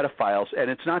Hollywood pedophiles, and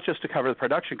it's not just to cover the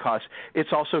production costs,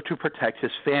 it's also to protect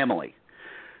his family.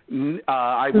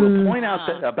 I will point out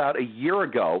that about a year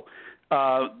ago,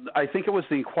 I think it was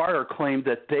the Inquirer claimed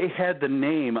that they had the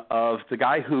name of the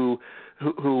guy who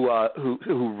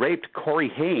raped Corey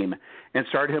Haim and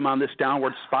started him on this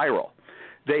downward spiral.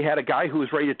 They had a guy who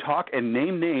was ready to talk and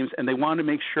name names, and they wanted to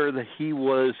make sure that he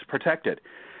was protected.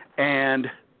 And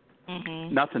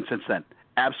nothing since then.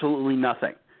 Absolutely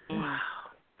nothing. Wow.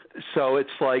 So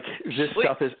it's like this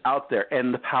stuff is out there,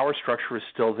 and the power structure is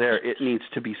still there. It needs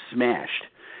to be smashed.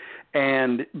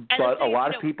 But a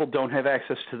lot of people don't have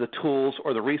access to the tools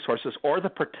or the resources or the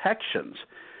protections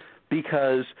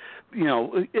because,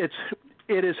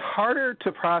 it is harder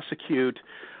to prosecute.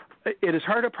 It is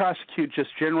harder to prosecute just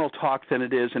general talk than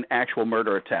it is an actual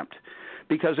murder attempt,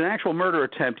 because an actual murder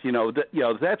attempt,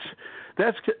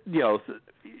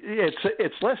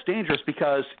 it's less dangerous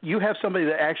because you have somebody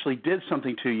that actually did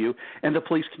something to you, and the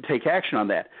police can take action on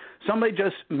that. Somebody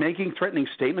just making threatening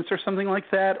statements or something like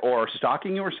that, or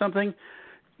stalking you or something,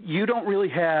 you don't really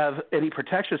have any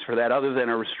protections for that other than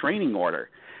a restraining order,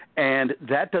 and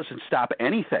that doesn't stop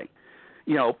anything.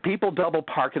 People double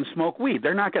park and smoke weed.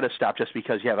 They're not going to stop just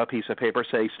because you have a piece of paper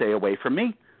say, "Stay away from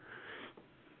me."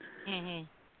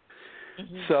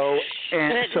 So,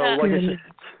 like I said,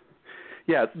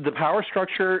 yeah, the power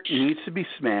structure needs to be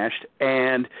smashed,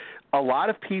 and a lot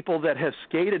of people that have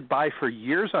skated by for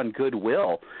years on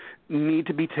goodwill need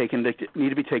to be taken to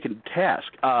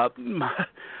task.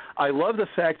 I love the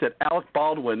fact that Alec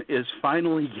Baldwin is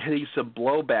finally getting some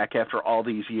blowback after all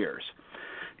these years.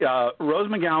 Rose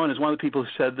McGowan is one of the people who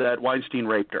said that Weinstein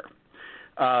raped her.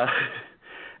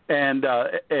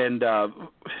 And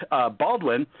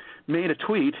Baldwin made a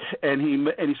tweet, and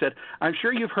he said, "I'm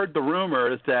sure you've heard the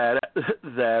rumor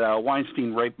that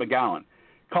Weinstein raped McGowan."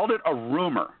 Called it a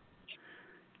rumor.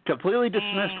 Completely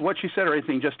dismissed what she said or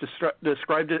anything. Just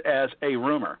described it as a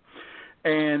rumor.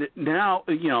 And now,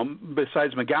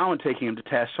 besides McGowan taking him to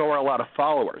task, so are a lot of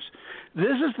followers.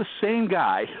 This is the same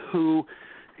guy who,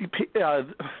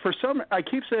 I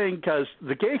keep saying, because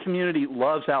the gay community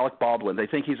loves Alec Baldwin. They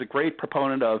think he's a great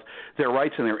proponent of their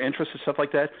rights and their interests and stuff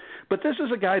like that. But this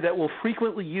is a guy that will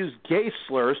frequently use gay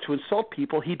slurs to insult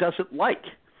people he doesn't like.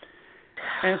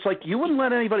 And it's like, you wouldn't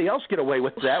let anybody else get away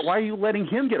with that. Why are you letting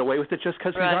him get away with it just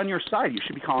because he's on your side? You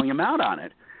should be calling him out on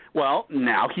it. Well,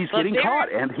 now he's getting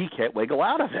caught, and he can't wiggle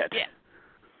out of it. Yeah.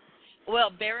 Well,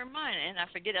 bear in mind, and I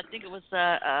forget, I think it was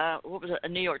a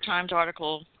New York Times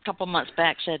article a couple months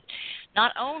back said,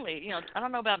 not only, I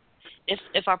don't know about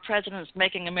if our president's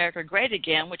making America great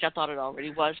again, which I thought it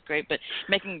already was great, but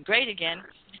making it great again.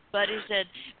 But he said,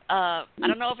 I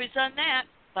don't know if he's done that,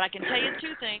 but I can tell you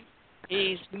two things.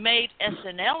 He's made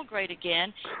SNL great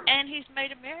again, and he's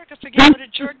made America forget what a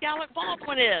jerk Alec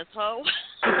Baldwin is. So,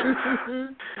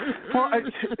 well,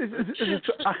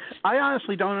 I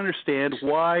honestly don't understand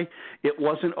why it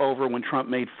wasn't over when Trump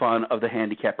made fun of the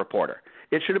handicap reporter.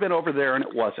 It should have been over there, and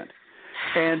it wasn't.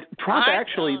 And Trump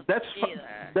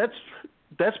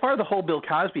that's part of the whole Bill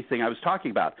Cosby thing I was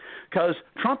talking about, because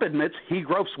Trump admits he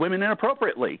gropes women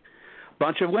inappropriately.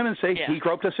 Bunch of women say he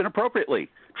groped us inappropriately.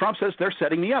 Trump says they're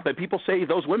setting me up, and people say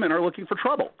those women are looking for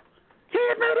trouble. He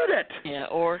admitted it. Yeah,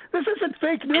 or this isn't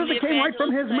fake news. It came right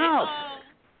from his mouth.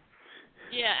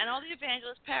 Yeah, and all the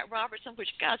evangelists, Pat Robertson, which,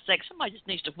 God's sake, somebody just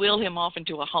needs to wheel him off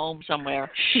into a home somewhere.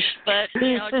 But,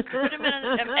 just put him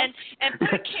in and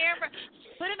put a camera.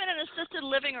 Put him in an assisted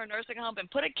living or nursing home and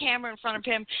put a camera in front of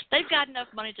him. They've got enough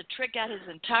money to trick out his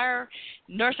entire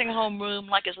nursing home room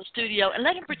like it's a studio and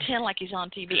let him pretend like he's on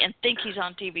TV and think he's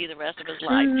on TV the rest of his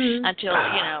life until,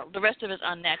 the rest of his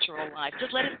unnatural life.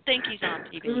 Just let him think he's on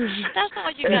TV. That's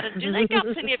all you got to do. They've got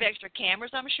plenty of extra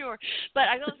cameras, I'm sure. But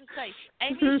I was going to say,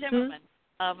 Amy Zimmerman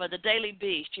of the Daily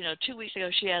Beast, 2 weeks ago,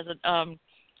 she has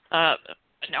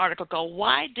an article called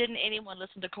 "Why Didn't Anyone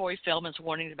Listen to Corey Feldman's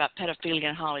Warnings About Pedophilia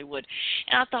in Hollywood?"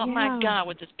 And I thought, my God,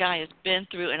 what this guy has been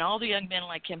through, and all the young men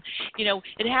like him.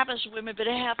 It happens to women, but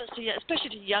it happens to, especially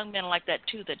to young men like that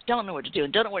too, that don't know what to do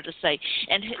and don't know what to say.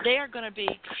 And they are going to be,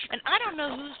 and I don't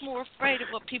know who's more afraid of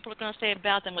what people are going to say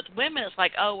about them. With women, it's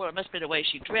like, oh, well, it must be the way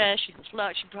she dressed, she's a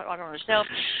slut, she brought it on herself.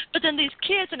 But then these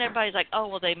kids and everybody's like, oh,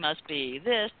 well, they must be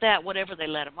this, that, whatever they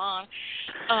let them on.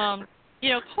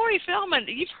 Corey Feldman,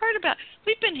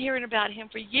 we've been hearing about him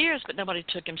for years, but nobody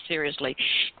took him seriously.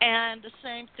 And the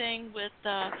same thing with,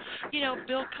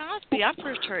 Bill Cosby. I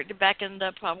first heard it back in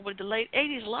probably the late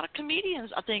 80s. A lot of comedians,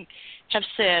 I think, have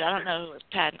said, I don't know, it was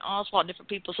Patton Oswalt, different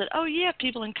people said, oh, yeah,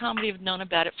 people in comedy have known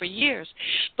about it for years.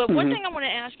 But one thing I want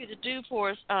to ask you to do for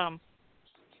us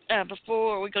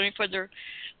before we go any further,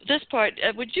 this part,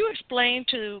 would you explain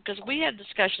because we had a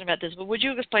discussion about this, but would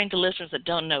you explain to listeners that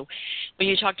don't know, when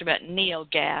you talked about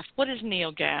NeoGAF, what is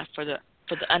NeoGAF for the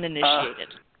uninitiated?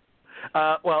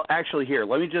 Well, actually, here,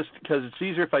 let me just, because it's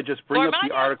easier if I just bring up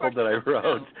the article that I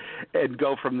wrote and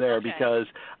go from there, because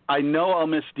I know I'll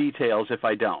miss details if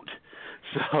I don't.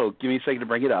 So give me a second to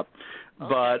bring it up. Okay.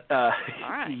 But, all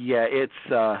right. Yeah, it's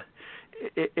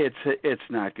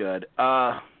not good.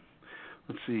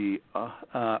 Let's see,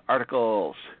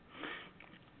 articles.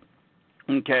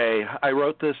 Okay, I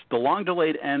wrote this, the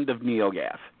long-delayed end of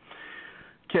NeoGAF.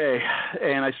 Okay,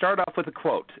 and I start off with a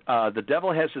quote. The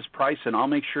devil has his price, and I'll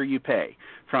make sure you pay,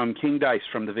 from King Dice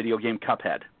from the video game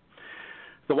Cuphead.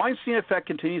 The Weinstein Effect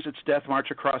continues its death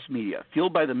march across media.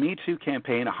 Fueled by the Me Too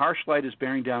campaign, a harsh light is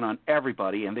bearing down on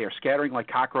everybody, and they are scattering like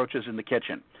cockroaches in the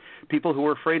kitchen. People who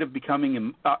were afraid of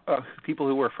becoming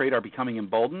are becoming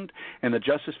emboldened, and the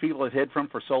justice people have hid from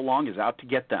for so long is out to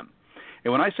get them.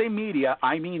 And when I say media,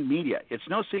 I mean media. It's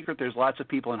no secret there's lots of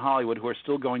people in Hollywood who are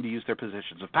still going to use their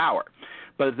positions of power,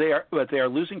 but they are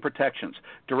losing protections.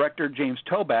 Director James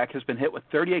Toback has been hit with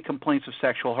 38 complaints of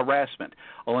sexual harassment.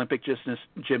 Olympic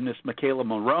gymnast Michaela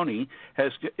Moroney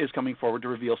is coming forward to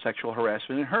reveal sexual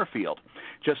harassment in her field.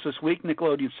 Just this week,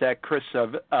 Nickelodeon sacked Chris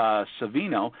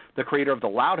Savino, the creator of The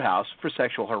Loud House, for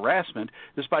sexual harassment,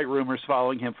 despite rumors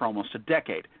following him for almost a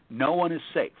decade. No one is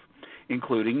safe,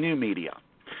 including new media.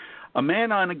 A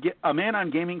man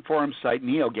on gaming forum site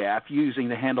NeoGAF, using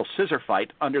the handle ScissorFight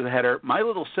under the header "My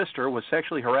little sister was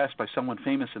sexually harassed by someone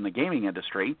famous in the gaming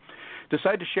industry,"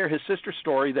 decided to share his sister's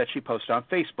story that she posted on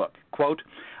Facebook. Quote,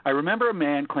 "I remember a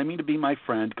man claiming to be my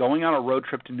friend going on a road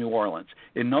trip to New Orleans.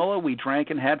 In NOLA, we drank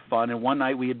and had fun, and one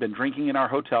night we had been drinking in our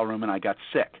hotel room and I got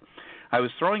sick. I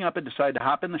was throwing up and decided to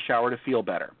hop in the shower to feel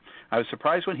better. I was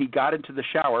surprised when he got into the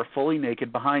shower fully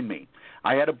naked behind me.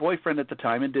 I had a boyfriend at the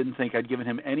time and didn't think I'd given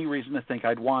him any reason to think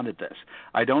I'd wanted this.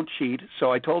 I don't cheat,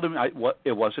 so I told him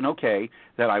it wasn't okay,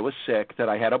 that I was sick, that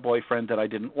I had a boyfriend, that I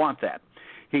didn't want that.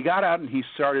 He got out and he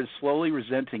started slowly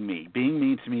resenting me, being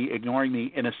mean to me, ignoring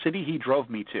me in a city he drove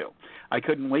me to. I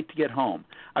couldn't wait to get home.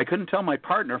 I couldn't tell my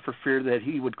partner for fear that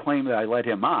he would claim that I led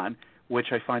him on, which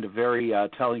I find a very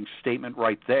telling statement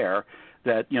right there,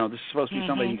 that, this is supposed to be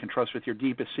somebody you can trust with your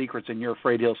deepest secrets, and you're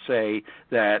afraid he'll say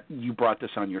that you brought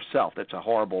this on yourself. That's a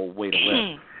horrible way to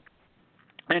live.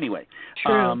 Anyway,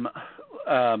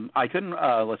 I couldn't,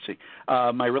 let's see.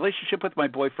 My relationship with my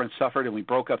boyfriend suffered, and we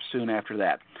broke up soon after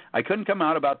that. I couldn't come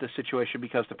out about this situation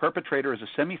because the perpetrator is a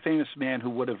semi-famous man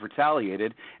who would have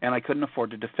retaliated, and I couldn't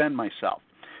afford to defend myself.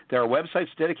 There are websites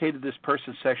dedicated to this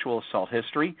person's sexual assault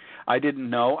history. I didn't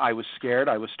know. I was scared.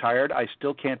 I was tired. I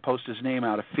still can't post his name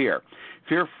out of fear.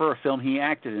 Fear for a film he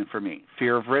acted in for me.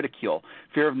 Fear of ridicule.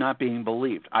 Fear of not being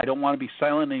believed. I don't want to be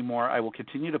silent anymore. I will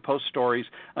continue to post stories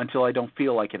until I don't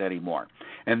feel like it anymore.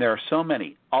 And there are so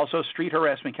many. Also, street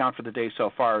harassment count for the day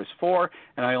so far is 4,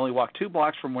 and I only walk 2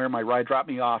 blocks from where my ride dropped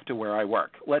me off to where I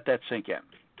work. Let that sink in.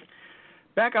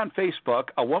 Back on Facebook,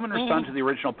 a woman responded to the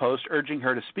original post urging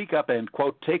her to speak up and,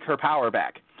 quote, take her power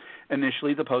back.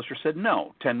 Initially, the poster said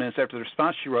no. 10 minutes after the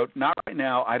response, she wrote, not right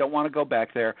now. I don't want to go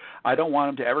back there. I don't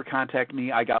want him to ever contact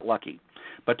me. I got lucky.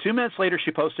 But 2 minutes later,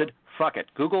 she posted, fuck it,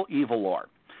 Google Evil Lore.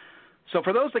 So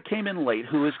for those that came in late,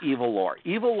 who is Evil Lore?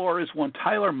 Evil Lore is one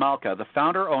Tyler Malka, the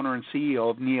founder, owner, and CEO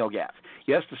of NeoGAF.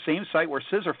 Yes, the same site where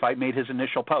Scissor Fight made his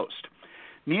initial post.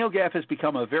 NeoGAF has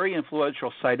become a very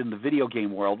influential site in the video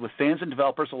game world, with fans and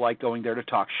developers alike going there to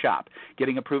talk shop.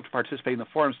 Getting approved to participate in the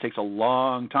forums takes a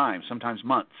long time, sometimes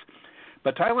months.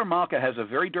 But Tyler Malka has a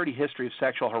very dirty history of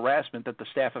sexual harassment that the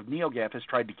staff of NeoGAF has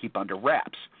tried to keep under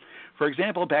wraps. For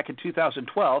example, back in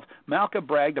 2012, Malka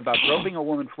bragged about groping a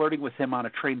woman flirting with him on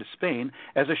a train to Spain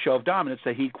as a show of dominance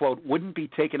that he, quote, wouldn't be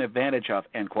taken advantage of,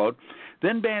 end quote,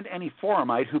 then banned any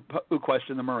forumite who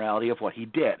questioned the morality of what he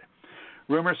did.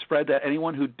 Rumors spread that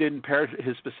anyone who didn't parrot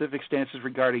his specific stances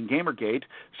regarding Gamergate,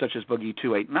 such as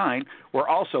Boogie289, were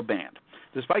also banned.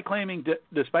 Despite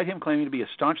him claiming to be a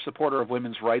staunch supporter of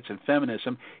women's rights and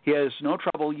feminism, he has no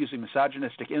trouble using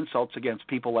misogynistic insults against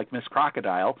people like Miss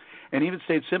Crocodile, and even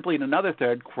stated simply in another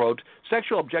thread, quote,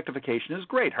 sexual objectification is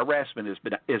great, harassment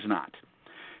is not.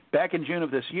 Back in June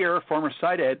of this year, former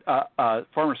site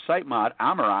mod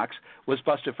Amarox was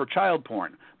busted for child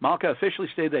porn. Malka officially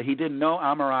stated that he didn't know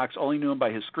Amarox, only knew him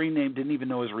by his screen name, didn't even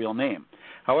know his real name.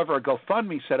 However, a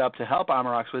GoFundMe set up to help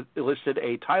Amarox listed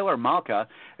a Tyler Malka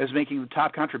as making the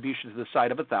top contribution to the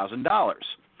site of $1,000.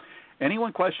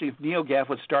 Anyone questioning if NeoGAF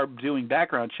would start doing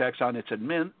background checks on its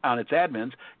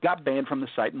admins got banned from the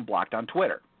site and blocked on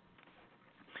Twitter.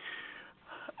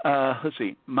 Let's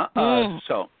see.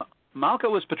 Malka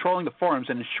was patrolling the forums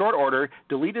and in short order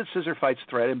deleted Scissor Fight's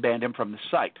thread and banned him from the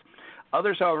site.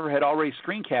 Others, however, had already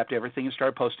screen capped everything and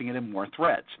started posting it in more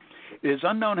threads. It is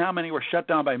unknown how many were shut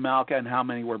down by Malka and how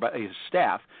many were by his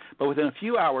staff, but within a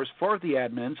few hours, 4 of the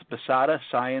admins, Basada,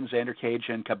 Cyan, Xander Cage,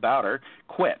 and Kabouter,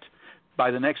 quit.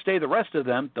 By the next day, the rest of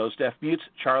them, those deaf mutes,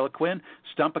 Charlequin,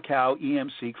 Stump a Cow,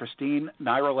 EMC, Christine,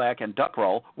 Nyrolac, and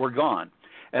Duckroll, were gone.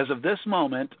 As of this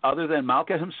moment, other than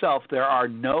Malka himself, there are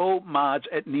no mods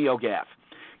at NeoGAF.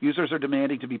 Users are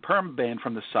demanding to be perma-banned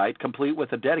from the site, complete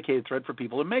with a dedicated thread for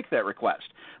people to make that request.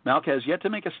 Malka has yet to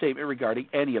make a statement regarding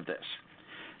any of this.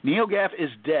 NeoGAF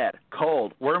is dead,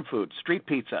 cold, worm food, street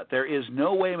pizza. There is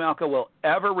no way Malka will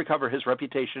ever recover his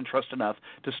reputation and trust enough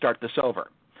to start this over.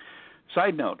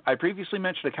 Side note, I previously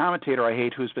mentioned a commentator I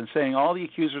hate who's been saying all the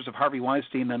accusers of Harvey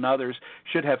Weinstein and others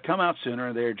should have come out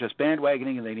sooner. They're just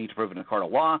bandwagoning and they need to prove it in a court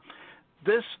of law.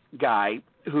 This guy,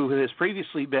 who has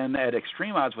previously been at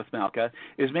extreme odds with Malka,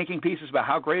 is making pieces about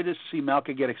how great it is to see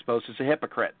Malka get exposed as a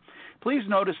hypocrite. Please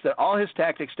notice that all his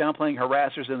tactics downplaying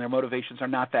harassers and their motivations are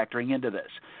not factoring into this.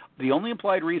 The only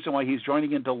implied reason why he's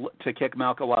joining in to kick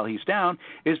Malka while he's down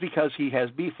is because he has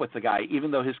beef with the guy,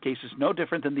 even though his case is no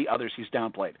different than the others he's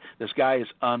downplayed. This guy is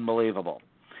unbelievable.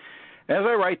 As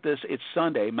I write this, it's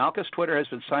Sunday. Malka's Twitter has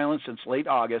been silent since late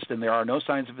August, and there are no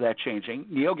signs of that changing.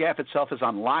 NeoGAF itself is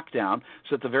on lockdown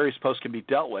so that the various posts can be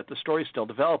dealt with. The story is still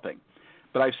developing.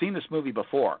 But I've seen this movie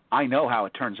before. I know how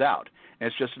it turns out. And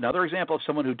it's just another example of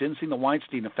someone who didn't see the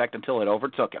Weinstein effect until it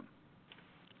overtook him.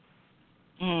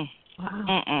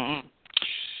 Wow.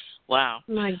 Wow.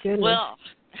 My goodness. Well,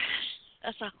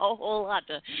 that's a whole lot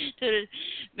to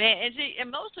man.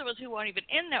 And most of us who aren't even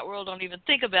in that world don't even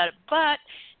think about it. But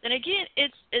then again,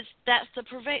 that's the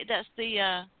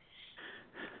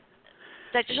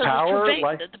that just shows power,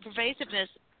 the pervasiveness.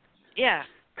 Yeah.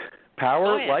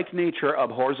 Power, like nature,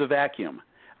 abhors a vacuum.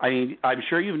 I mean, I'm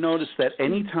sure you've noticed that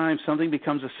any time something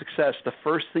becomes a success, the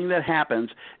first thing that happens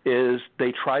is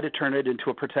they try to turn it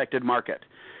into a protected market.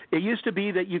 It used to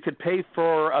be that you could pay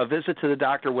for a visit to the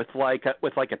doctor with like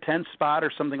a 10 spot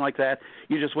or something like that.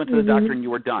 You just went to the doctor and you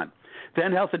were done.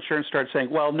 Then health insurance started saying,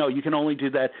 well, no, you can only do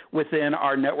that within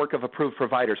our network of approved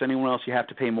providers. Anyone else you have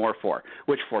to pay more for,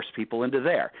 which forced people into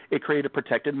there. It created a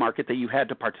protected market that you had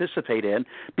to participate in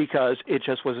because it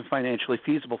just wasn't financially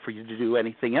feasible for you to do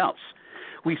anything else.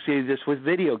 We see this with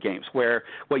video games, where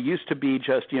what used to be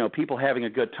just people having a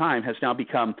good time has now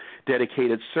become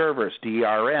dedicated servers,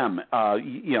 DRM.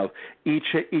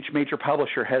 Each major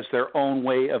publisher has their own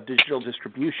way of digital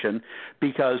distribution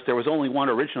because there was only one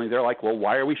originally. They're like, well,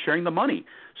 why are we sharing the money?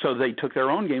 So they took their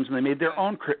own games and they made their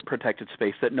own protected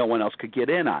space that no one else could get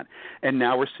in on. And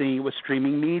now we're seeing it with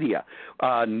streaming media.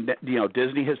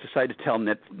 Disney has decided to tell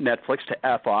Netflix to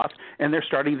F off, and they're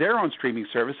starting their own streaming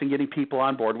service and getting people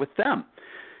on board with them.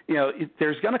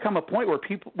 There's going to come a point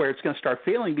where it's going to start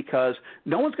failing because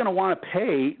no one's going to want to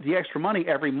pay the extra money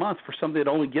every month for something that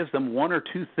only gives them one or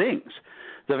two things,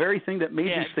 the very thing that made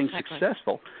these things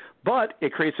successful. But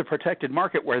it creates a protected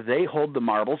market where they hold the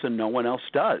marbles and no one else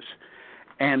does.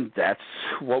 And that's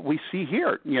what we see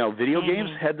here. Video games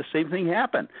had the same thing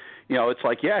happen. It's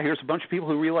like, here's a bunch of people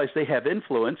who realize they have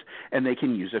influence and they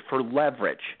can use it for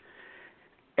leverage.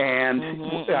 And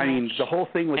I mean, the whole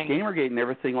thing with Gamergate and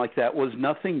everything like that was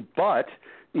nothing but,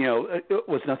 it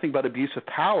was nothing but abuse of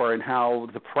power, and how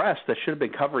the press that should have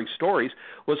been covering stories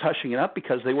was hushing it up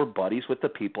because they were buddies with the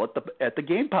people at the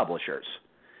game publishers.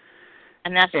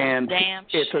 And that's damn shame.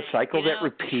 It's a cycle that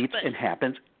repeats and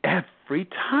happens every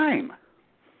time.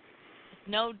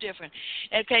 No different.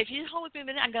 Okay, if you hold with me a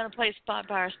minute, I'm going to play a spot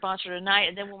by our sponsor tonight,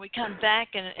 and then when we come back,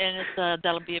 and it's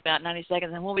that'll be about 90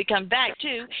 seconds, and when we come back,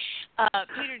 too,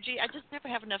 Peter G., I just never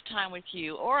have enough time with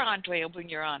you, or Andrea when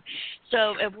you're on.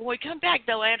 So when we come back,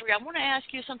 though, Andrea, I want to ask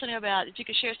you something about, if you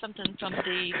could share something from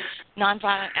the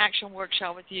Nonviolent Action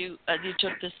Workshop with you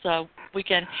took this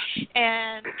weekend.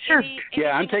 And sure.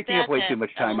 I'm taking up way too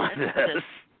much time on this.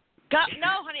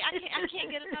 No, honey, I can't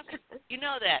get enough. You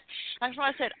know that. That's why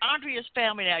I said Andrea's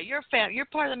family now. You're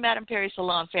part of the Madame Perry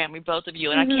Salon family, both of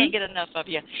you, and I can't get enough of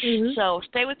you. So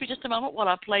stay with me just a moment while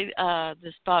I play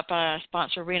this spot by our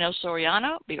sponsor, Reno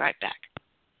Soriano. Be right back.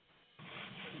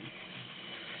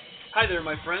 Hi there,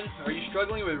 my friend. Are you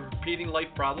struggling with repeating life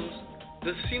problems?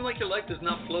 Does it seem like your life does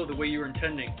not flow the way you were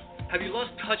intending? Have you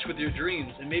lost touch with your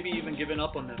dreams and maybe even given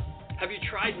up on them? Have you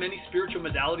tried many spiritual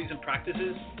modalities and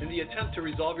practices in the attempt to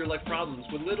resolve your life problems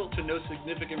with little to no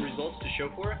significant results to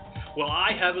show for it? Well,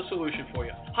 I have a solution for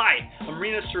you. Hi, I'm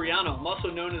Reno Soriano. I'm also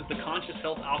known as the Conscious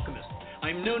Health Alchemist.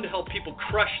 I'm known to help people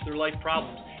crush their life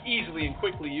problems easily and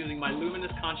quickly using my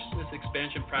luminous consciousness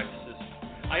expansion practices.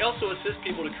 I also assist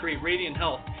people to create radiant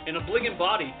health in a bling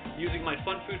body using my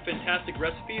fun food fantastic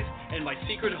recipes and my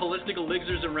secret holistic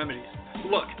elixirs and remedies.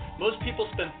 Look, most people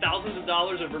spend thousands of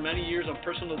dollars over many years on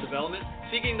personal development,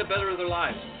 seeking the better of their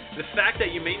lives. The fact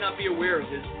that you may not be aware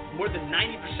of is more than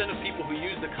 90% of people who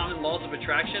use the common laws of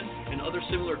attraction and other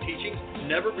similar teachings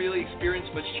never really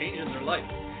experience much change in their life.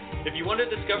 If you want to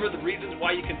discover the reasons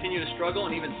why you continue to struggle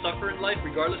and even suffer in life,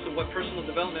 regardless of what personal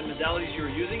development modalities you are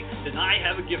using, then I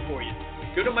have a gift for you.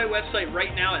 Go to my website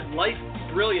right now at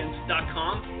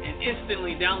lifebrilliance.com and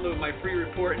instantly download my free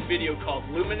report and video called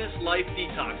Luminous Life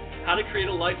Detox, How to Create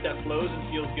a Life That Flows and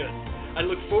Feels Good. I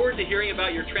look forward to hearing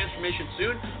about your transformation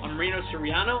soon. I'm Reno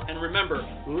Soriano, and remember,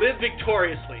 live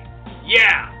victoriously.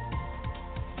 Yeah!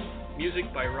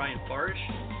 Music by Ryan Farish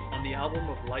on the album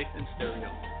of Life in Stereo.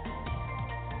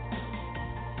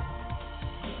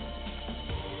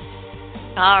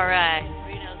 All right,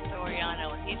 Reno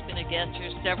Soriano, and he's been a guest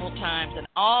here several times and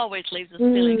always leaves us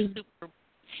feeling super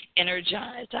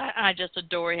energized. I just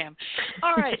adore him.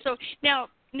 All right, so now,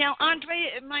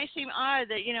 Andrea, it might seem odd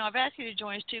that, I've asked you to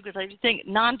join us, too, because I think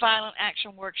Nonviolent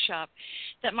Action Workshop,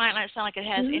 that might not sound like it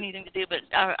has anything to do, but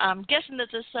I'm guessing that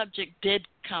this subject did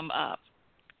come up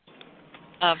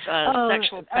of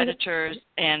sexual predators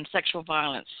and sexual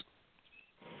violence.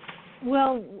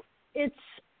 Well, it's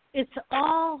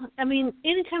all,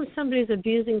 anytime somebody's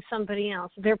abusing somebody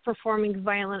else, they're performing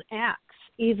violent acts,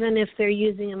 even if they're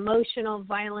using emotional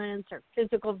violence or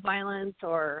physical violence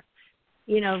or,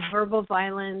 verbal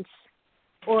violence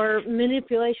or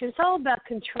manipulation. It's all about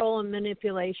control and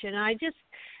manipulation.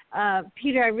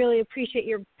 Peter, I really appreciate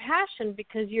your passion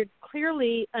because you're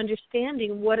clearly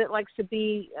understanding what it likes to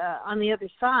be on the other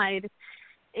side.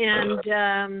 And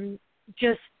the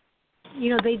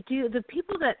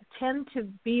people that tend to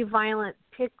be violent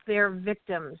pick their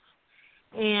victims.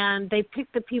 and they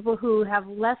pick the people who have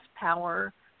less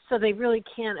power, so they really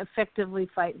can't effectively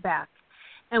fight back.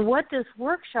 And what this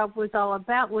workshop was all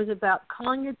about was about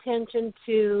calling attention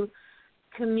to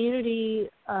community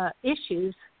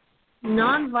issues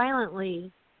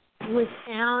nonviolently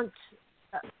without,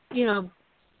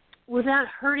 without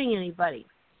hurting anybody.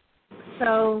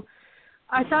 So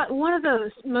I thought one of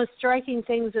the most striking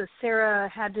things that Sarah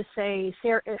had to say,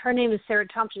 her name is Sarah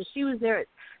Thompson. She was there at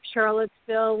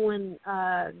Charlottesville when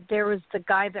there was the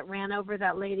guy that ran over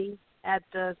that lady at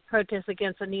the protest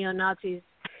against the neo-Nazis.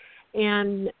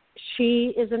 And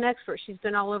she is an expert. She's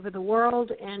been all over the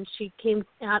world, and she came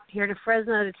out here to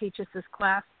Fresno to teach us this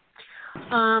class.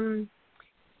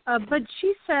 But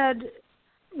she said,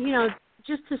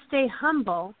 just to stay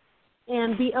humble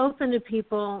and be open to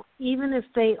people, even if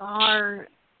they are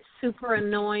super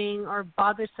annoying or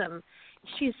bothersome.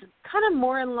 She's kind of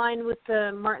more in line with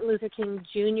the Martin Luther King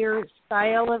Jr.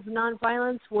 style of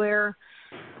nonviolence, where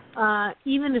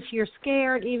even if you're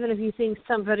scared, even if you think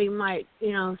somebody might,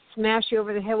 smash you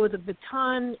over the head with a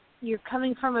baton, you're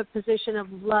coming from a position of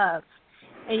love,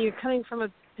 and you're coming from a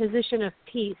position of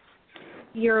peace.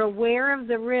 You're aware of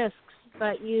the risks,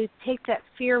 but you take that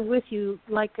fear with you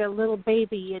like a little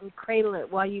baby and cradle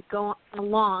it while you go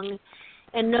along,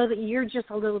 and know that you're just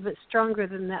a little bit stronger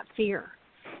than that fear.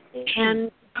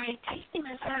 And by teaching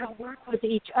us how to work with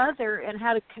each other and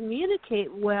how to communicate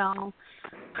well,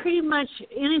 pretty much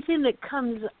anything that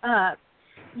comes up,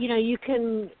 you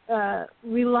can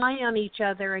rely on each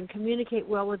other and communicate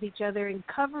well with each other and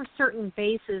cover certain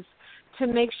bases to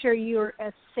make sure you're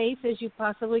as safe as you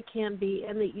possibly can be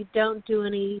and that you don't do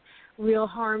any real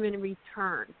harm in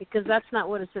return, because that's not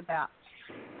what it's about.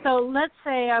 So let's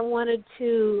say I wanted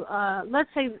to,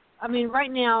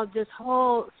 right now this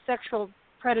whole sexual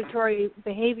predatory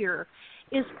behavior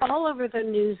is all over the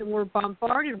news and we're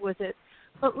bombarded with it.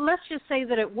 But let's just say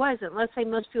that it wasn't. Let's say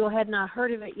most people had not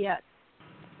heard of it yet.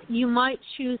 You might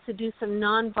choose to do some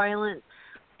nonviolent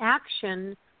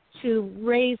action to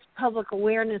raise public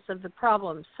awareness of the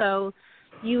problem. So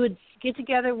you would get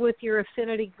together with your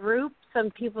affinity group,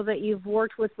 some people that you've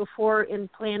worked with before in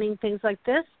planning things like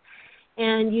this,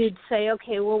 and you'd say,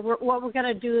 okay, well, what we're going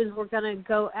to do is we're going to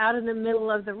go out in the middle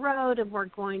of the road and we're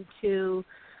going to,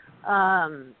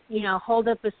 hold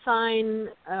up a sign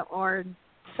or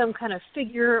some kind of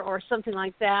figure or something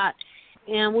like that,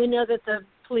 and we know that the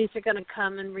police are going to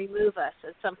come and remove us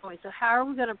at some point. So how are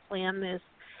we going to plan this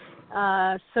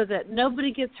so that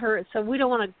nobody gets hurt? So we don't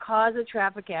want to cause a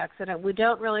traffic accident. We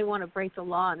don't really want to break the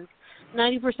law. And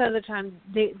 90% of the time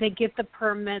they get the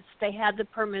permits. They had the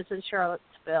permits in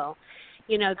Charlottesville.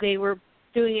 They were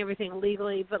doing everything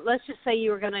legally. But let's just say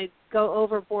you were going to go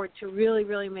overboard to really,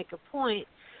 really make a point.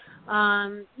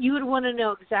 You would want to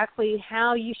know exactly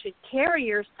how you should carry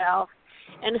yourself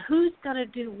and who's going to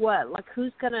do what, like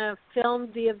who's going to film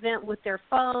the event with their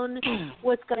phone,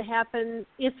 what's going to happen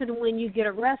if and when you get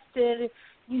arrested.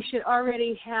 You should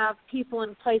already have people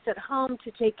in place at home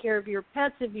to take care of your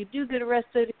pets if you do get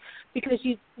arrested, because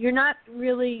you're not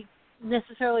really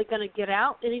necessarily going to get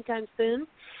out anytime soon.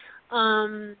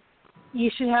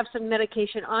 You should have some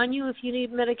medication on you if you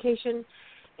need medication.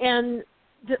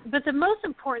 But the most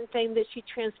important thing that she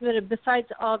transmitted, besides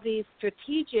all these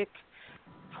strategic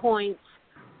points,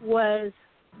 was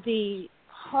the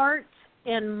heart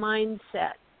and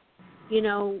mindset.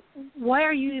 Why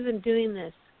are you even doing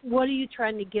this? What are you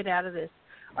trying to get out of this?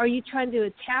 Are you trying to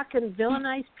attack and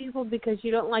villainize people because you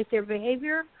don't like their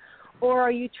behavior? Or are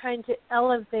you trying to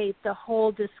elevate the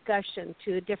whole discussion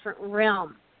to a different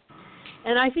realm?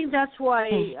 And I think that's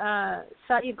why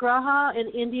Satyagraha in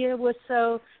India was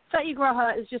so...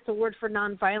 Satyagraha is just a word for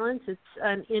nonviolence. It's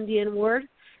an Indian word.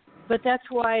 But that's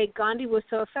why Gandhi was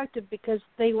so effective, because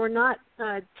they were not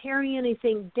tearing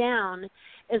anything down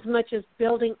as much as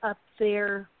building up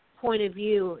their point of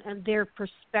view and their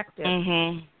perspective.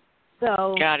 Mm-hmm.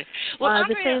 So got it. Well,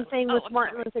 the same thing with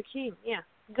Martin Luther King. Yeah,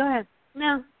 go ahead.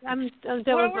 No, I'm done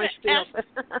with my spiel.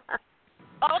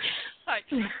 Oh, sorry.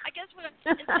 I guess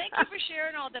and thank you for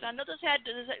sharing all that. I know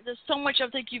there's so much I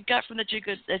think you've got from that you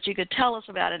could tell us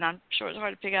about, and I'm sure it's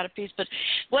hard to pick out a piece. But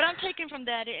what I'm taking from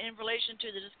that in relation to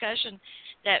the discussion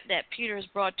that Peter has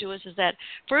brought to us is that,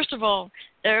 first of all,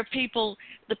 there are people,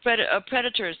 the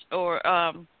predators, or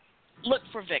look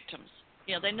for victims.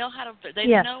 They know how to. They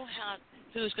know how.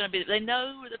 Who's going to be? They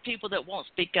know the people that won't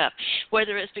speak up,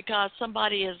 whether it's because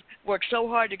somebody has worked so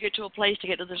hard to get to a place, to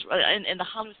get to this in the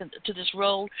Hollywood, to this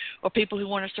role, or people who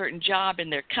want a certain job in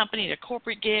their company, their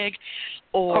corporate gig,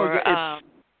 or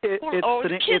it's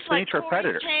the kids like nature of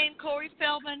predators. Corey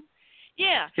Feldman.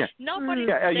 Yeah. Nobody.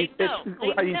 Yeah, They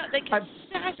know. They can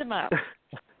size them up.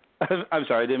 I'm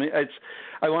sorry.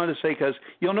 I wanted to say because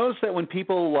you'll notice that when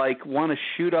people like want to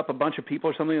shoot up a bunch of people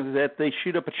or something like that, they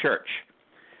shoot up a church.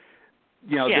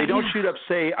 They don't shoot up,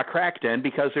 say, a crack den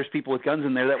because there's people with guns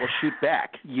in there that will shoot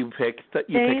back. You pick a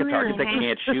target that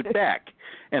can't shoot back,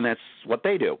 and that's what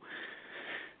they do.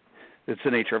 It's the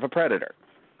nature of a predator.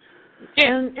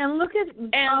 And look at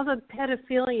all the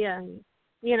pedophilia.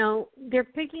 They're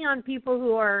picking on people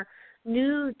who are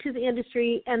new to the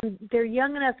industry, and they're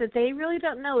young enough that they really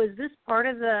don't know, is this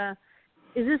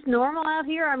normal out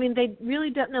here? I mean, they really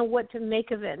don't know what to make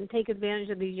of it and take advantage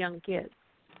of these young kids.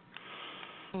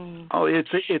 Oh, it's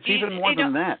even more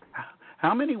than that.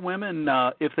 How many women,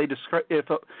 I've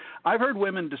heard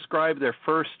women describe their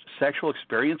first sexual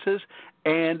experiences,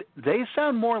 and they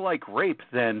sound more like rape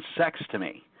than sex to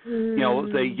me.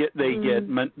 They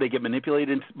get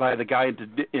manipulated by the guy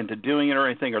into doing it or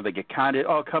anything, or they get conned.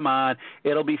 Oh, come on,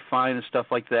 it'll be fine and stuff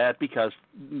like that because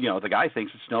the guy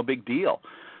thinks it's no big deal.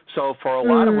 So for a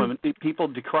lot of women, people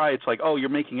decry it's like, oh, you're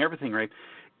making everything rape.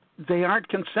 They aren't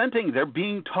consenting. They're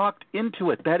being talked into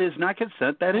it. That is not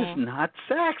consent. That is not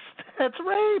sex. That's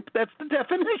rape. That's the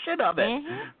definition of it.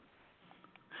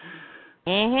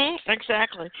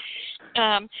 Exactly.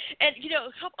 And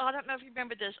I don't know if you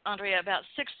remember this, Andrea. About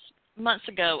 6 months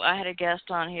ago, I had a guest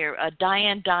on here,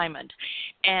 Diane Diamond,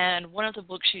 and one of the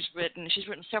books she's written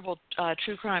several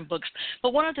true crime books,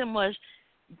 but one of them was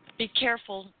Be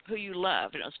Careful Who You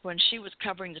Love. It was when she was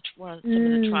covering some of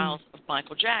the trials of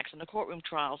Michael Jackson, the courtroom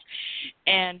trials,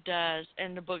 and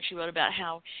in the book she wrote about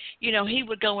how he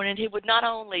would go in and he would not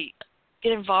only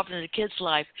get involved in the kid's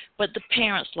life, but the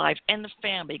parents' life and the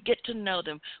family. Get to know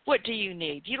them. What do you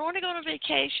need? You don't want to go on a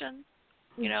vacation,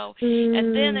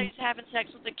 and then he's having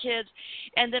sex with the kids.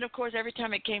 And then, of course, every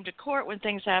time it came to court when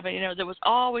things happened, there was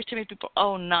always too many people,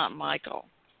 oh, not Michael.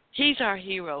 He's our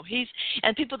hero.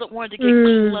 And people that wanted to get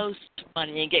close to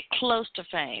money and get close to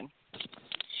fame.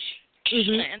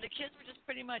 And the kids were just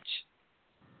pretty much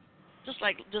just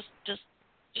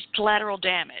collateral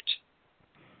damage.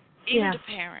 Even to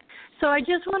parents. So I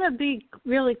just want to be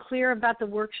really clear about the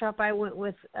workshop I went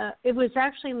with. It was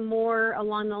actually more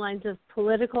along the lines of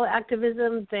political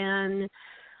activism than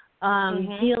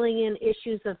dealing in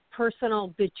issues of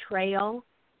personal betrayal,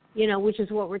 which is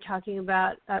what we're talking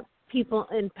about, people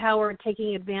in power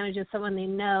taking advantage of someone they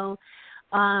know.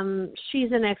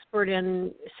 She's an expert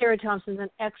Sarah Thompson's an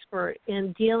expert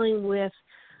in dealing with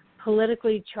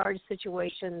politically charged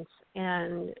situations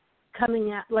and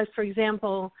coming at, like, for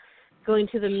example, going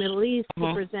to the Middle East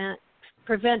to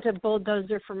prevent a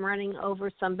bulldozer from running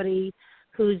over somebody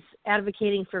who's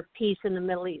advocating for peace in the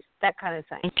Middle East, that kind of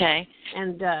thing. Okay.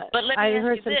 And but I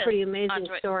heard some pretty amazing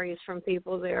stories from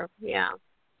people there. Yeah.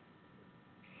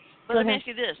 But let me ask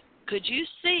you this. Could you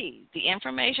see the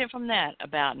information from that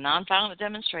about nonviolent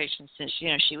demonstrations, since,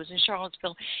 she was in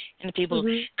Charlottesville and the people,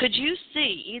 could you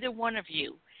see, either one of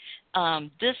you,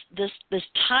 this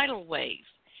tidal wave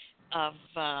of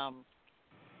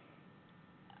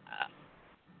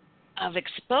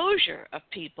exposure of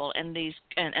people and these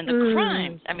and the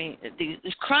crimes? I mean,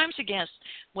 these crimes against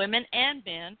women and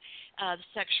men, the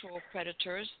sexual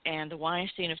predators and the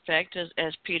Weinstein Effect,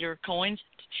 as Peter coins.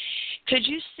 Could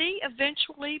you see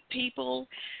eventually people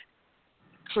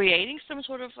creating some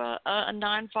sort of a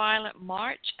nonviolent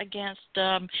march against,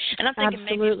 and I'm thinking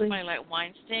maybe somebody like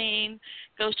Weinstein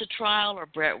goes to trial, or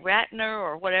Brett Ratner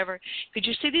or whatever. Could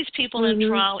you see these people in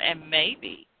trial, and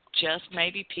maybe, just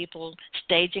maybe, people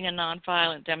staging a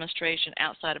nonviolent demonstration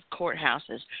outside of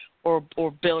courthouses or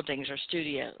buildings or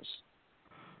studios?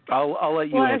 I'll let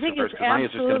you answer first, because my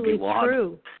answer is going to be long.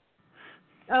 True.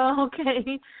 Oh, okay.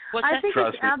 I think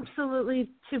it's me. absolutely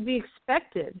to be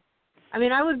expected. I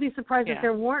mean, I would be surprised if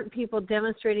there weren't people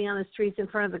demonstrating on the streets in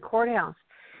front of the courthouse.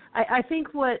 I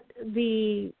think what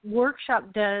the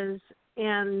workshop does,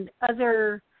 and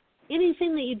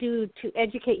anything that you do to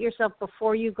educate yourself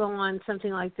before you go on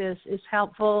something like this, is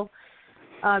helpful,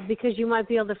 because you might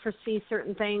be able to foresee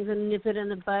certain things and nip it in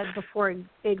the bud before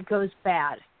it goes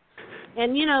bad.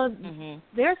 And,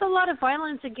 there's a lot of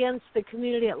violence against the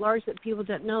community at large that people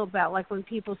don't know about, like when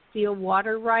people steal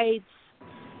water rights,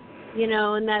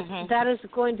 and that is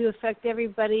going to affect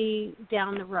everybody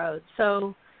down the road.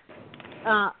 So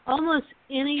almost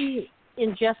any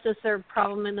injustice or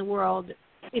problem in the world,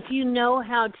 if you know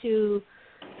how to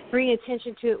bring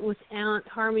attention to it without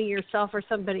harming yourself or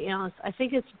somebody else, I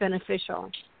think it's beneficial.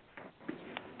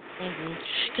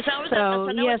 So,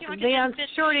 yes, the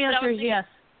short answer is yes.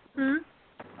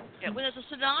 Yeah, when there's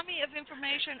a tsunami of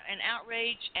information and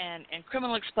outrage and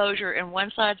criminal exposure on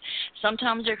one side,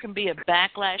 sometimes there can be a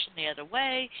backlash in the other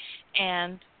way.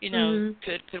 And,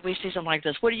 could we see something like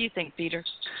this? What do you think, Peter?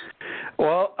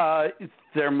 Well,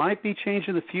 there might be change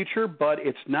in the future, but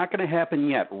it's not going to happen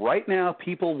yet. Right now,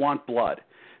 people want blood.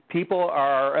 People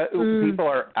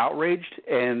are outraged,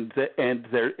 and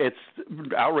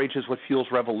outrage is what fuels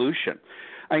revolution.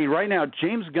 I mean, right now,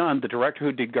 James Gunn, the director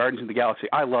who did Guardians of the Galaxy,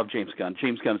 I love James Gunn.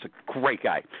 James Gunn is a great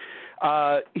guy.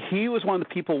 He was one of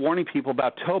the people warning people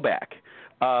about Toback,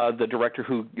 the director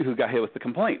who got hit with the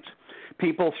complaints.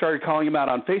 People started calling him out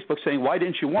on Facebook saying, why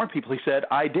didn't you warn people? He said,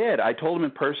 I did. I told him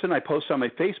in person. I posted on my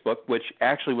Facebook, which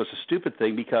actually was a stupid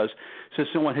thing because since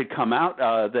no one had come out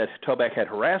that Toback had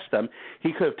harassed them,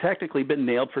 he could have technically been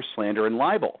nailed for slander and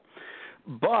libel.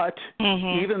 But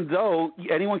even though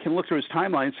anyone can look through his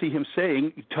timeline and see him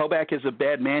saying Toback is a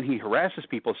bad man, he harasses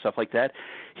people, stuff like that,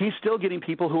 he's still getting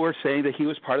people who are saying that he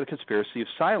was part of the conspiracy of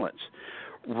silence.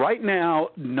 Right now,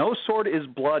 no sword is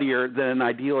bloodier than an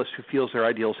idealist who feels their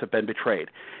ideals have been betrayed.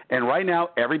 And right now,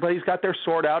 everybody's got their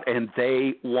sword out, and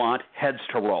they want heads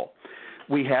to roll.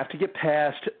 We have to get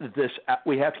past this.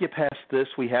 We have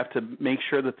to make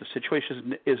sure that the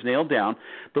situation is nailed down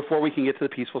before we can get to the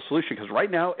peaceful solution. Because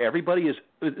right now,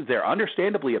 they're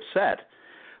understandably upset,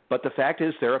 but the fact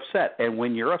is they're upset. And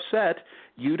when you're upset,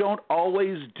 you don't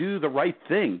always do the right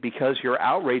thing because your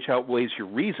outrage outweighs your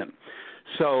reason.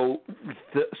 So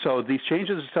these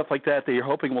changes and stuff like that you're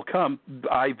hoping will come,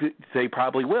 they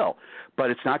probably will. But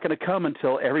it's not going to come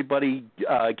until everybody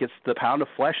gets the pound of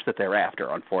flesh that they're after,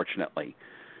 unfortunately.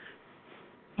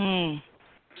 I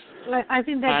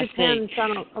think that depends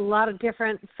on a lot of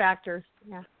different factors.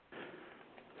 Yeah.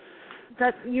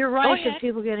 You're right that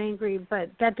people get angry,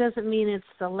 but that doesn't mean it's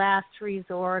the last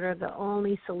resort or the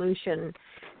only solution.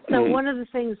 So one of the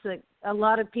things that a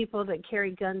lot of people that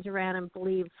carry guns around and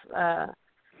believe,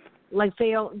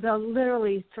 they'll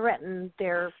literally threaten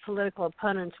their political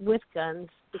opponents with guns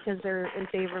because they're in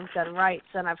favor of gun rights.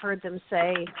 And I've heard them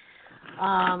say,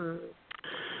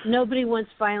 nobody wants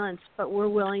violence, but we're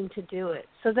willing to do it.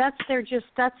 So that's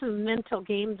a mental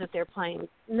game that they're playing.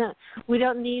 No, we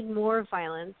don't need more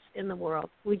violence in the world.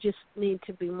 We just need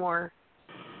to be more.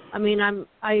 I mean,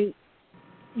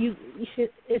 you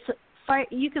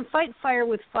can fight fire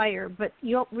with fire, but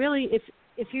you'll really,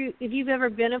 if you've ever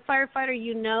been a firefighter,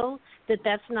 you know that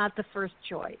that's not the first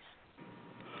choice.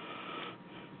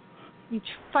 You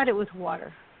fight it with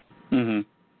water. Mm-hmm.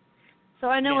 So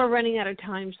I know we're running out of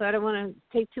time, so I don't want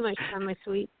to take too much time, my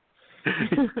sweet.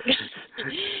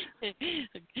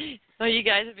 Well, you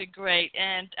guys have been great,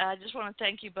 and I just want to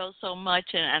thank you both so much.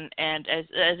 And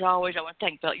as always, I want to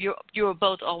thank Bill. You are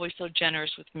both always so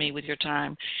generous with me with your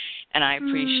time, and I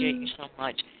appreciate you so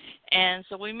much. And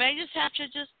so we may just have to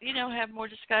have more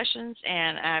discussions.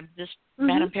 And this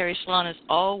Madam Perry Salon is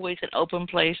always an open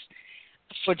place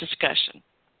for discussion.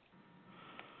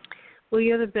 Well,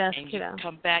 you're the best, and kiddo.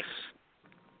 Come back.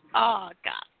 Oh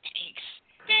God, thanks,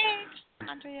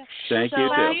 Andrea. Thank you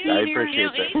too. I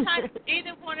appreciate that.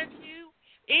 Either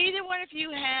one of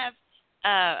you have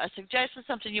a suggestion,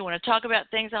 something you want to talk about,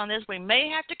 things on this. We may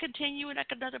have to continue in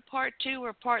another part 2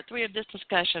 or part 3 of this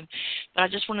discussion. But I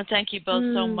just want to thank you both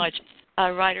so much.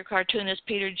 Writer, cartoonist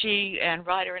Peter G., and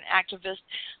writer and activist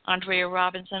Andrea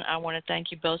Robinson. I want to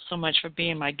thank you both so much for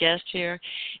being my guest here.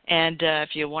 And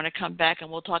if you want to come back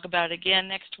and we'll talk about it again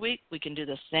next week, we can do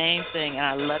the same thing. And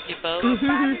I love you both.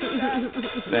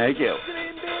 Thank you.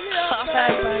 All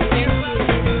right.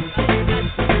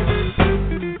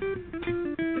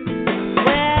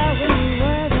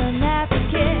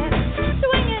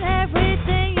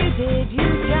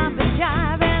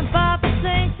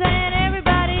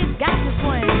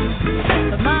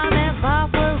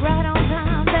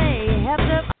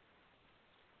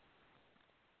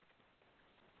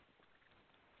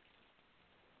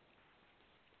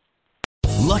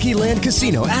 Lucky Land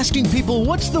Casino, asking people,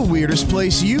 what's the weirdest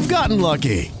place you've gotten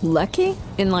lucky? Lucky?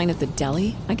 In line at the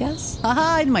deli, I guess?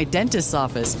 Aha, in my dentist's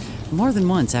office. More than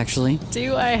once, actually.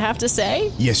 Do I have to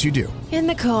say? Yes, you do. In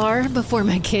the car before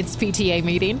my kids' PTA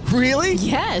meeting. Really?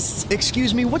 Yes.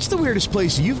 Excuse me, what's the weirdest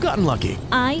place you've gotten lucky?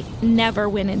 I never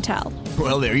win and tell.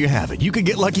 Well, there you have it. You can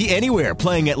get lucky anywhere,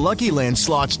 playing at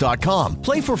LuckyLandSlots.com.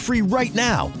 Play for free right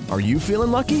now. Are you feeling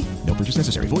lucky? No purchase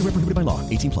necessary. Void where prohibited by law.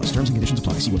 18+. Terms and conditions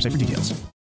apply. See website for details.